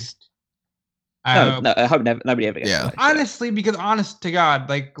released. I hope nobody ever gets released. Honestly, because honest to God,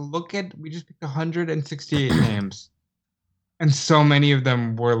 like we just picked 168 names. And so many of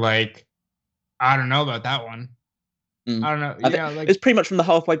them were like, I don't know about that one. I don't know. It was pretty much from the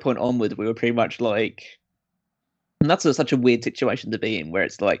halfway point onward. We were pretty much like, and that's such a weird situation to be in, where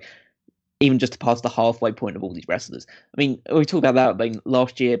it's like, even just to pass the halfway point of all these wrestlers. I mean, we talked about that. I mean,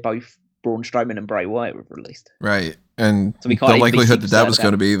 last year both Braun Strowman and Bray Wyatt were released, right? And so the likelihood that was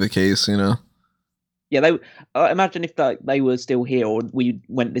going to be the case, Yeah, imagine if they were still here, or we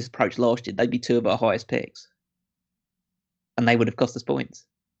went this approach last year, they'd be two of our highest picks, and they would have cost us points.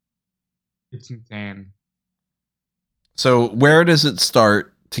 It's insane. So where does it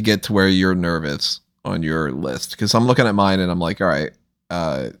start to get to where you're nervous on your list? Because I'm looking at mine and I'm like, all right,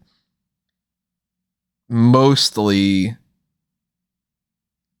 mostly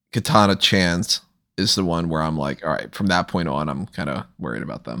Katana Chance is the one where I'm like, all right, from that point on, I'm kind of worried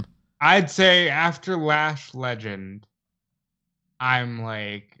about them. I'd say after Lash Legend, I'm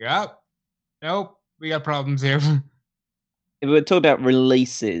like, nope, we got problems here. If we're talking about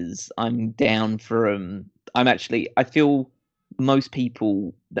releases, I feel most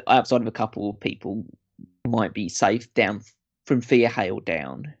people, outside of a couple of people, might be safe down from Thea Hale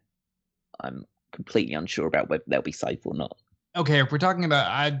down. I'm completely unsure about whether they'll be safe or not. Okay, if we're talking about,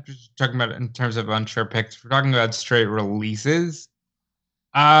 I'm just talking about it in terms of unsure picks. If we're talking about straight releases,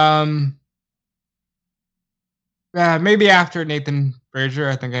 maybe after Nathan Frazier,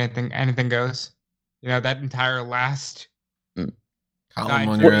 I think anything goes. That entire last. Colin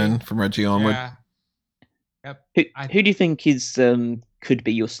Munger from Reggie onward. Yeah. Yep. Who do you think is could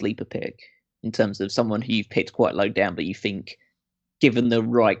be your sleeper pick in terms of someone who you've picked quite low down, but you think, given the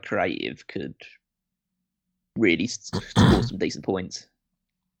right creative, could really score some decent points?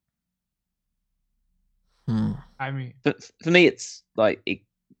 I mean, but for me, it's like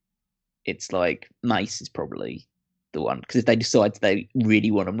Mace is probably the one, because if they decide they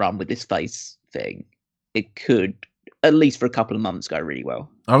really want to run with this face thing, it could, at least for a couple of months, go really well.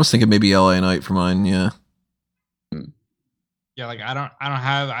 I was thinking maybe LA Knight for mine. Yeah. Yeah, like I don't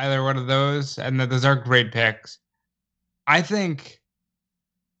have either one of those, and those are great picks. I think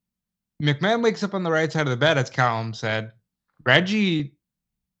McMahon wakes up on the right side of the bed, as Callum said. Reggie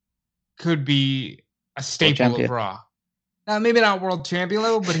could be a staple of Raw. Now, maybe not world champion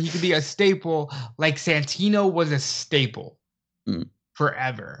level, but he could be a staple like Santino was a staple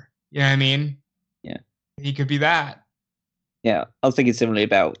forever. You know what I mean? Yeah. He could be that. Yeah, I was thinking similarly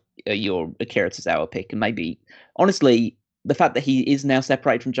about your Akira Tozawa pick, and maybe, honestly, the fact that he is now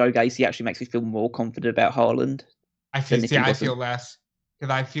separated from Joe Gacy actually makes me feel more confident about Haaland. I feel less,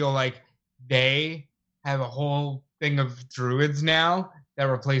 because I feel like they have a whole thing of druids now that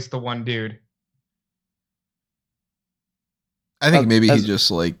replace the one dude. I think maybe he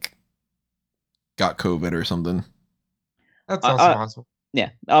just like got COVID or something. That's also possible. Yeah,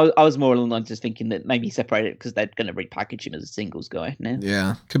 I was more along the lines just thinking that maybe he separated because they're going to repackage him as a singles guy now.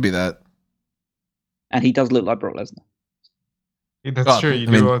 Yeah, could be that. And he does look like Brock Lesnar. Yeah, that's true. You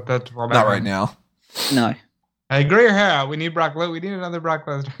do want that. Not right now. No. Hey, grow your hair out. We need Brock Lesnar. We need another Brock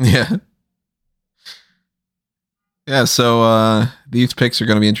Lesnar. Yeah. Yeah, so these picks are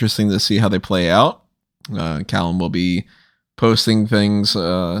going to be interesting to see how they play out. Callum will be posting things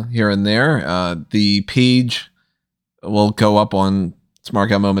here and there. The page will go up on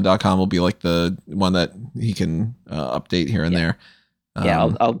smarkoutmoment.com. Will be like the one that he can update here and there.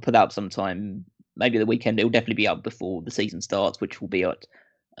 I'll put that up sometime. Maybe the weekend. It will definitely be up before the season starts, which will be at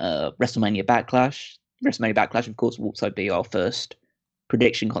WrestleMania Backlash. WrestleMania Backlash, of course, will also be our first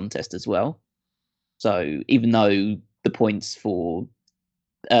prediction contest as well. So even though the points for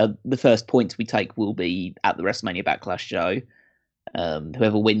the first points we take will be at the WrestleMania Backlash show,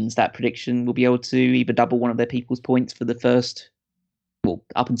 whoever wins that prediction will be able to either double one of their people's points for the first, well,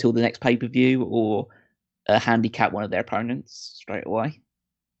 up until the next pay-per-view, or handicap one of their opponents straight away.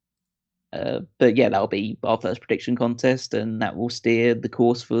 But yeah, that'll be our first prediction contest, and that will steer the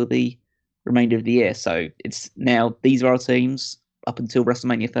course for the remainder of the year. So it's now, these are our teams up until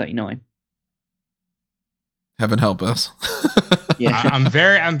WrestleMania 39. Heaven help us. Yeah, I'm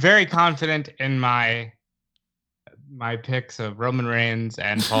very confident in my picks of Roman Reigns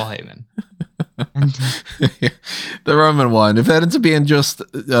and Paul Heyman. The Roman one. If that ends up being just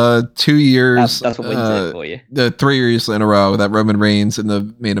 2 years, that's what wins it for you. The 3 years in a row that Roman Reigns in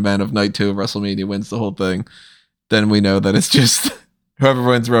the main event of Night 2 of WrestleMania wins the whole thing, then we know that it's just whoever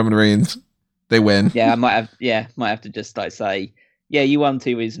wins Roman Reigns, they win. Yeah, I might have to just like say, yeah, you won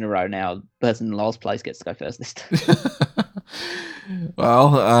 2 years in a row now. The person in last place gets to go first this time.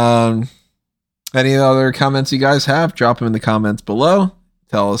 Well, any other comments you guys have, drop them in the comments below.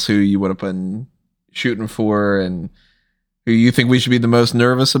 Tell us who you would have been shooting for and who you think we should be the most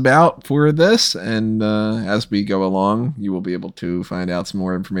nervous about for this. And as we go along, you will be able to find out some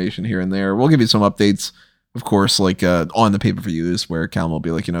more information here and there. We'll give you some updates, of course, like on the pay-per-views, where Callum will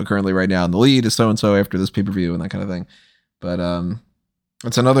be like, currently right now in the lead is so-and-so after this pay-per-view and that kind of thing. But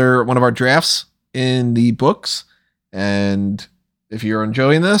it's another one of our drafts in the books. And if you're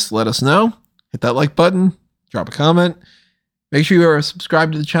enjoying this, let us know. Hit that like button, drop a comment. Make sure you are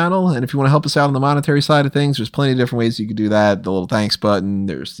subscribed to the channel. And if you want to help us out on the monetary side of things, there's plenty of different ways you can do that. The little thanks button.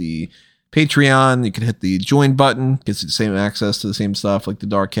 There's the Patreon. You can hit the join button. Gets you the same access to the same stuff like the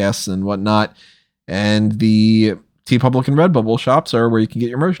Darkcasts and whatnot. And the TeePublic and Redbubble shops are where you can get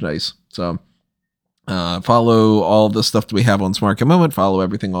your merchandise. So follow all the stuff that we have on Smart Guy Moment. Follow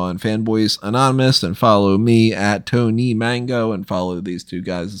everything on Fanboys Anonymous. And follow me at Tony Mango. And follow these two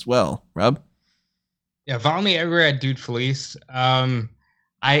guys as well. Rob? Yeah, follow me everywhere at Dude Felice. I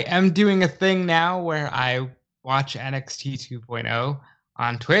am doing a thing now where I watch NXT 2.0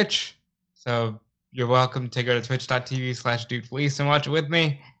 on Twitch. So you're welcome to go to twitch.tv/Dude Felice and watch it with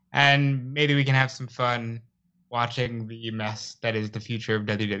me. And maybe we can have some fun watching the mess that is the future of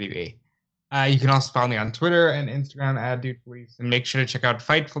WWE. You can also follow me on Twitter and Instagram at Dude Felice. And make sure to check out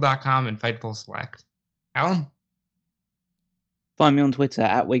Fightful.com and Fightful Select. Alan? Find me on Twitter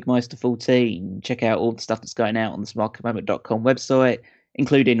at Wigmeister14. Check out all the stuff that's going out on the smartcomment.com website,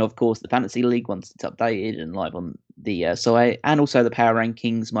 including, of course, the Fantasy League once it's updated and live on the site, and also the Power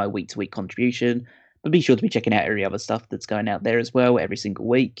Rankings, my week-to-week contribution. But be sure to be checking out every other stuff that's going out there as well every single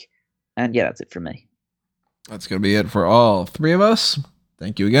week. And yeah, that's it from me. That's going to be it for all three of us.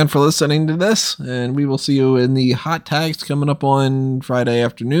 Thank you again for listening to this, and we will see you in the hot tags coming up on Friday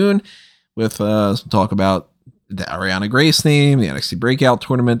afternoon with some talk about the Ariana Grace name, the NXT Breakout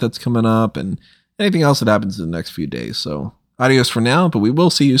tournament that's coming up, and anything else that happens in the next few days. So adios for now, but we will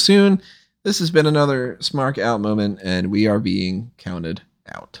see you soon. This has been another Smart Out Moment, and we are being counted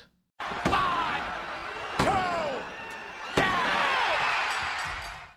out.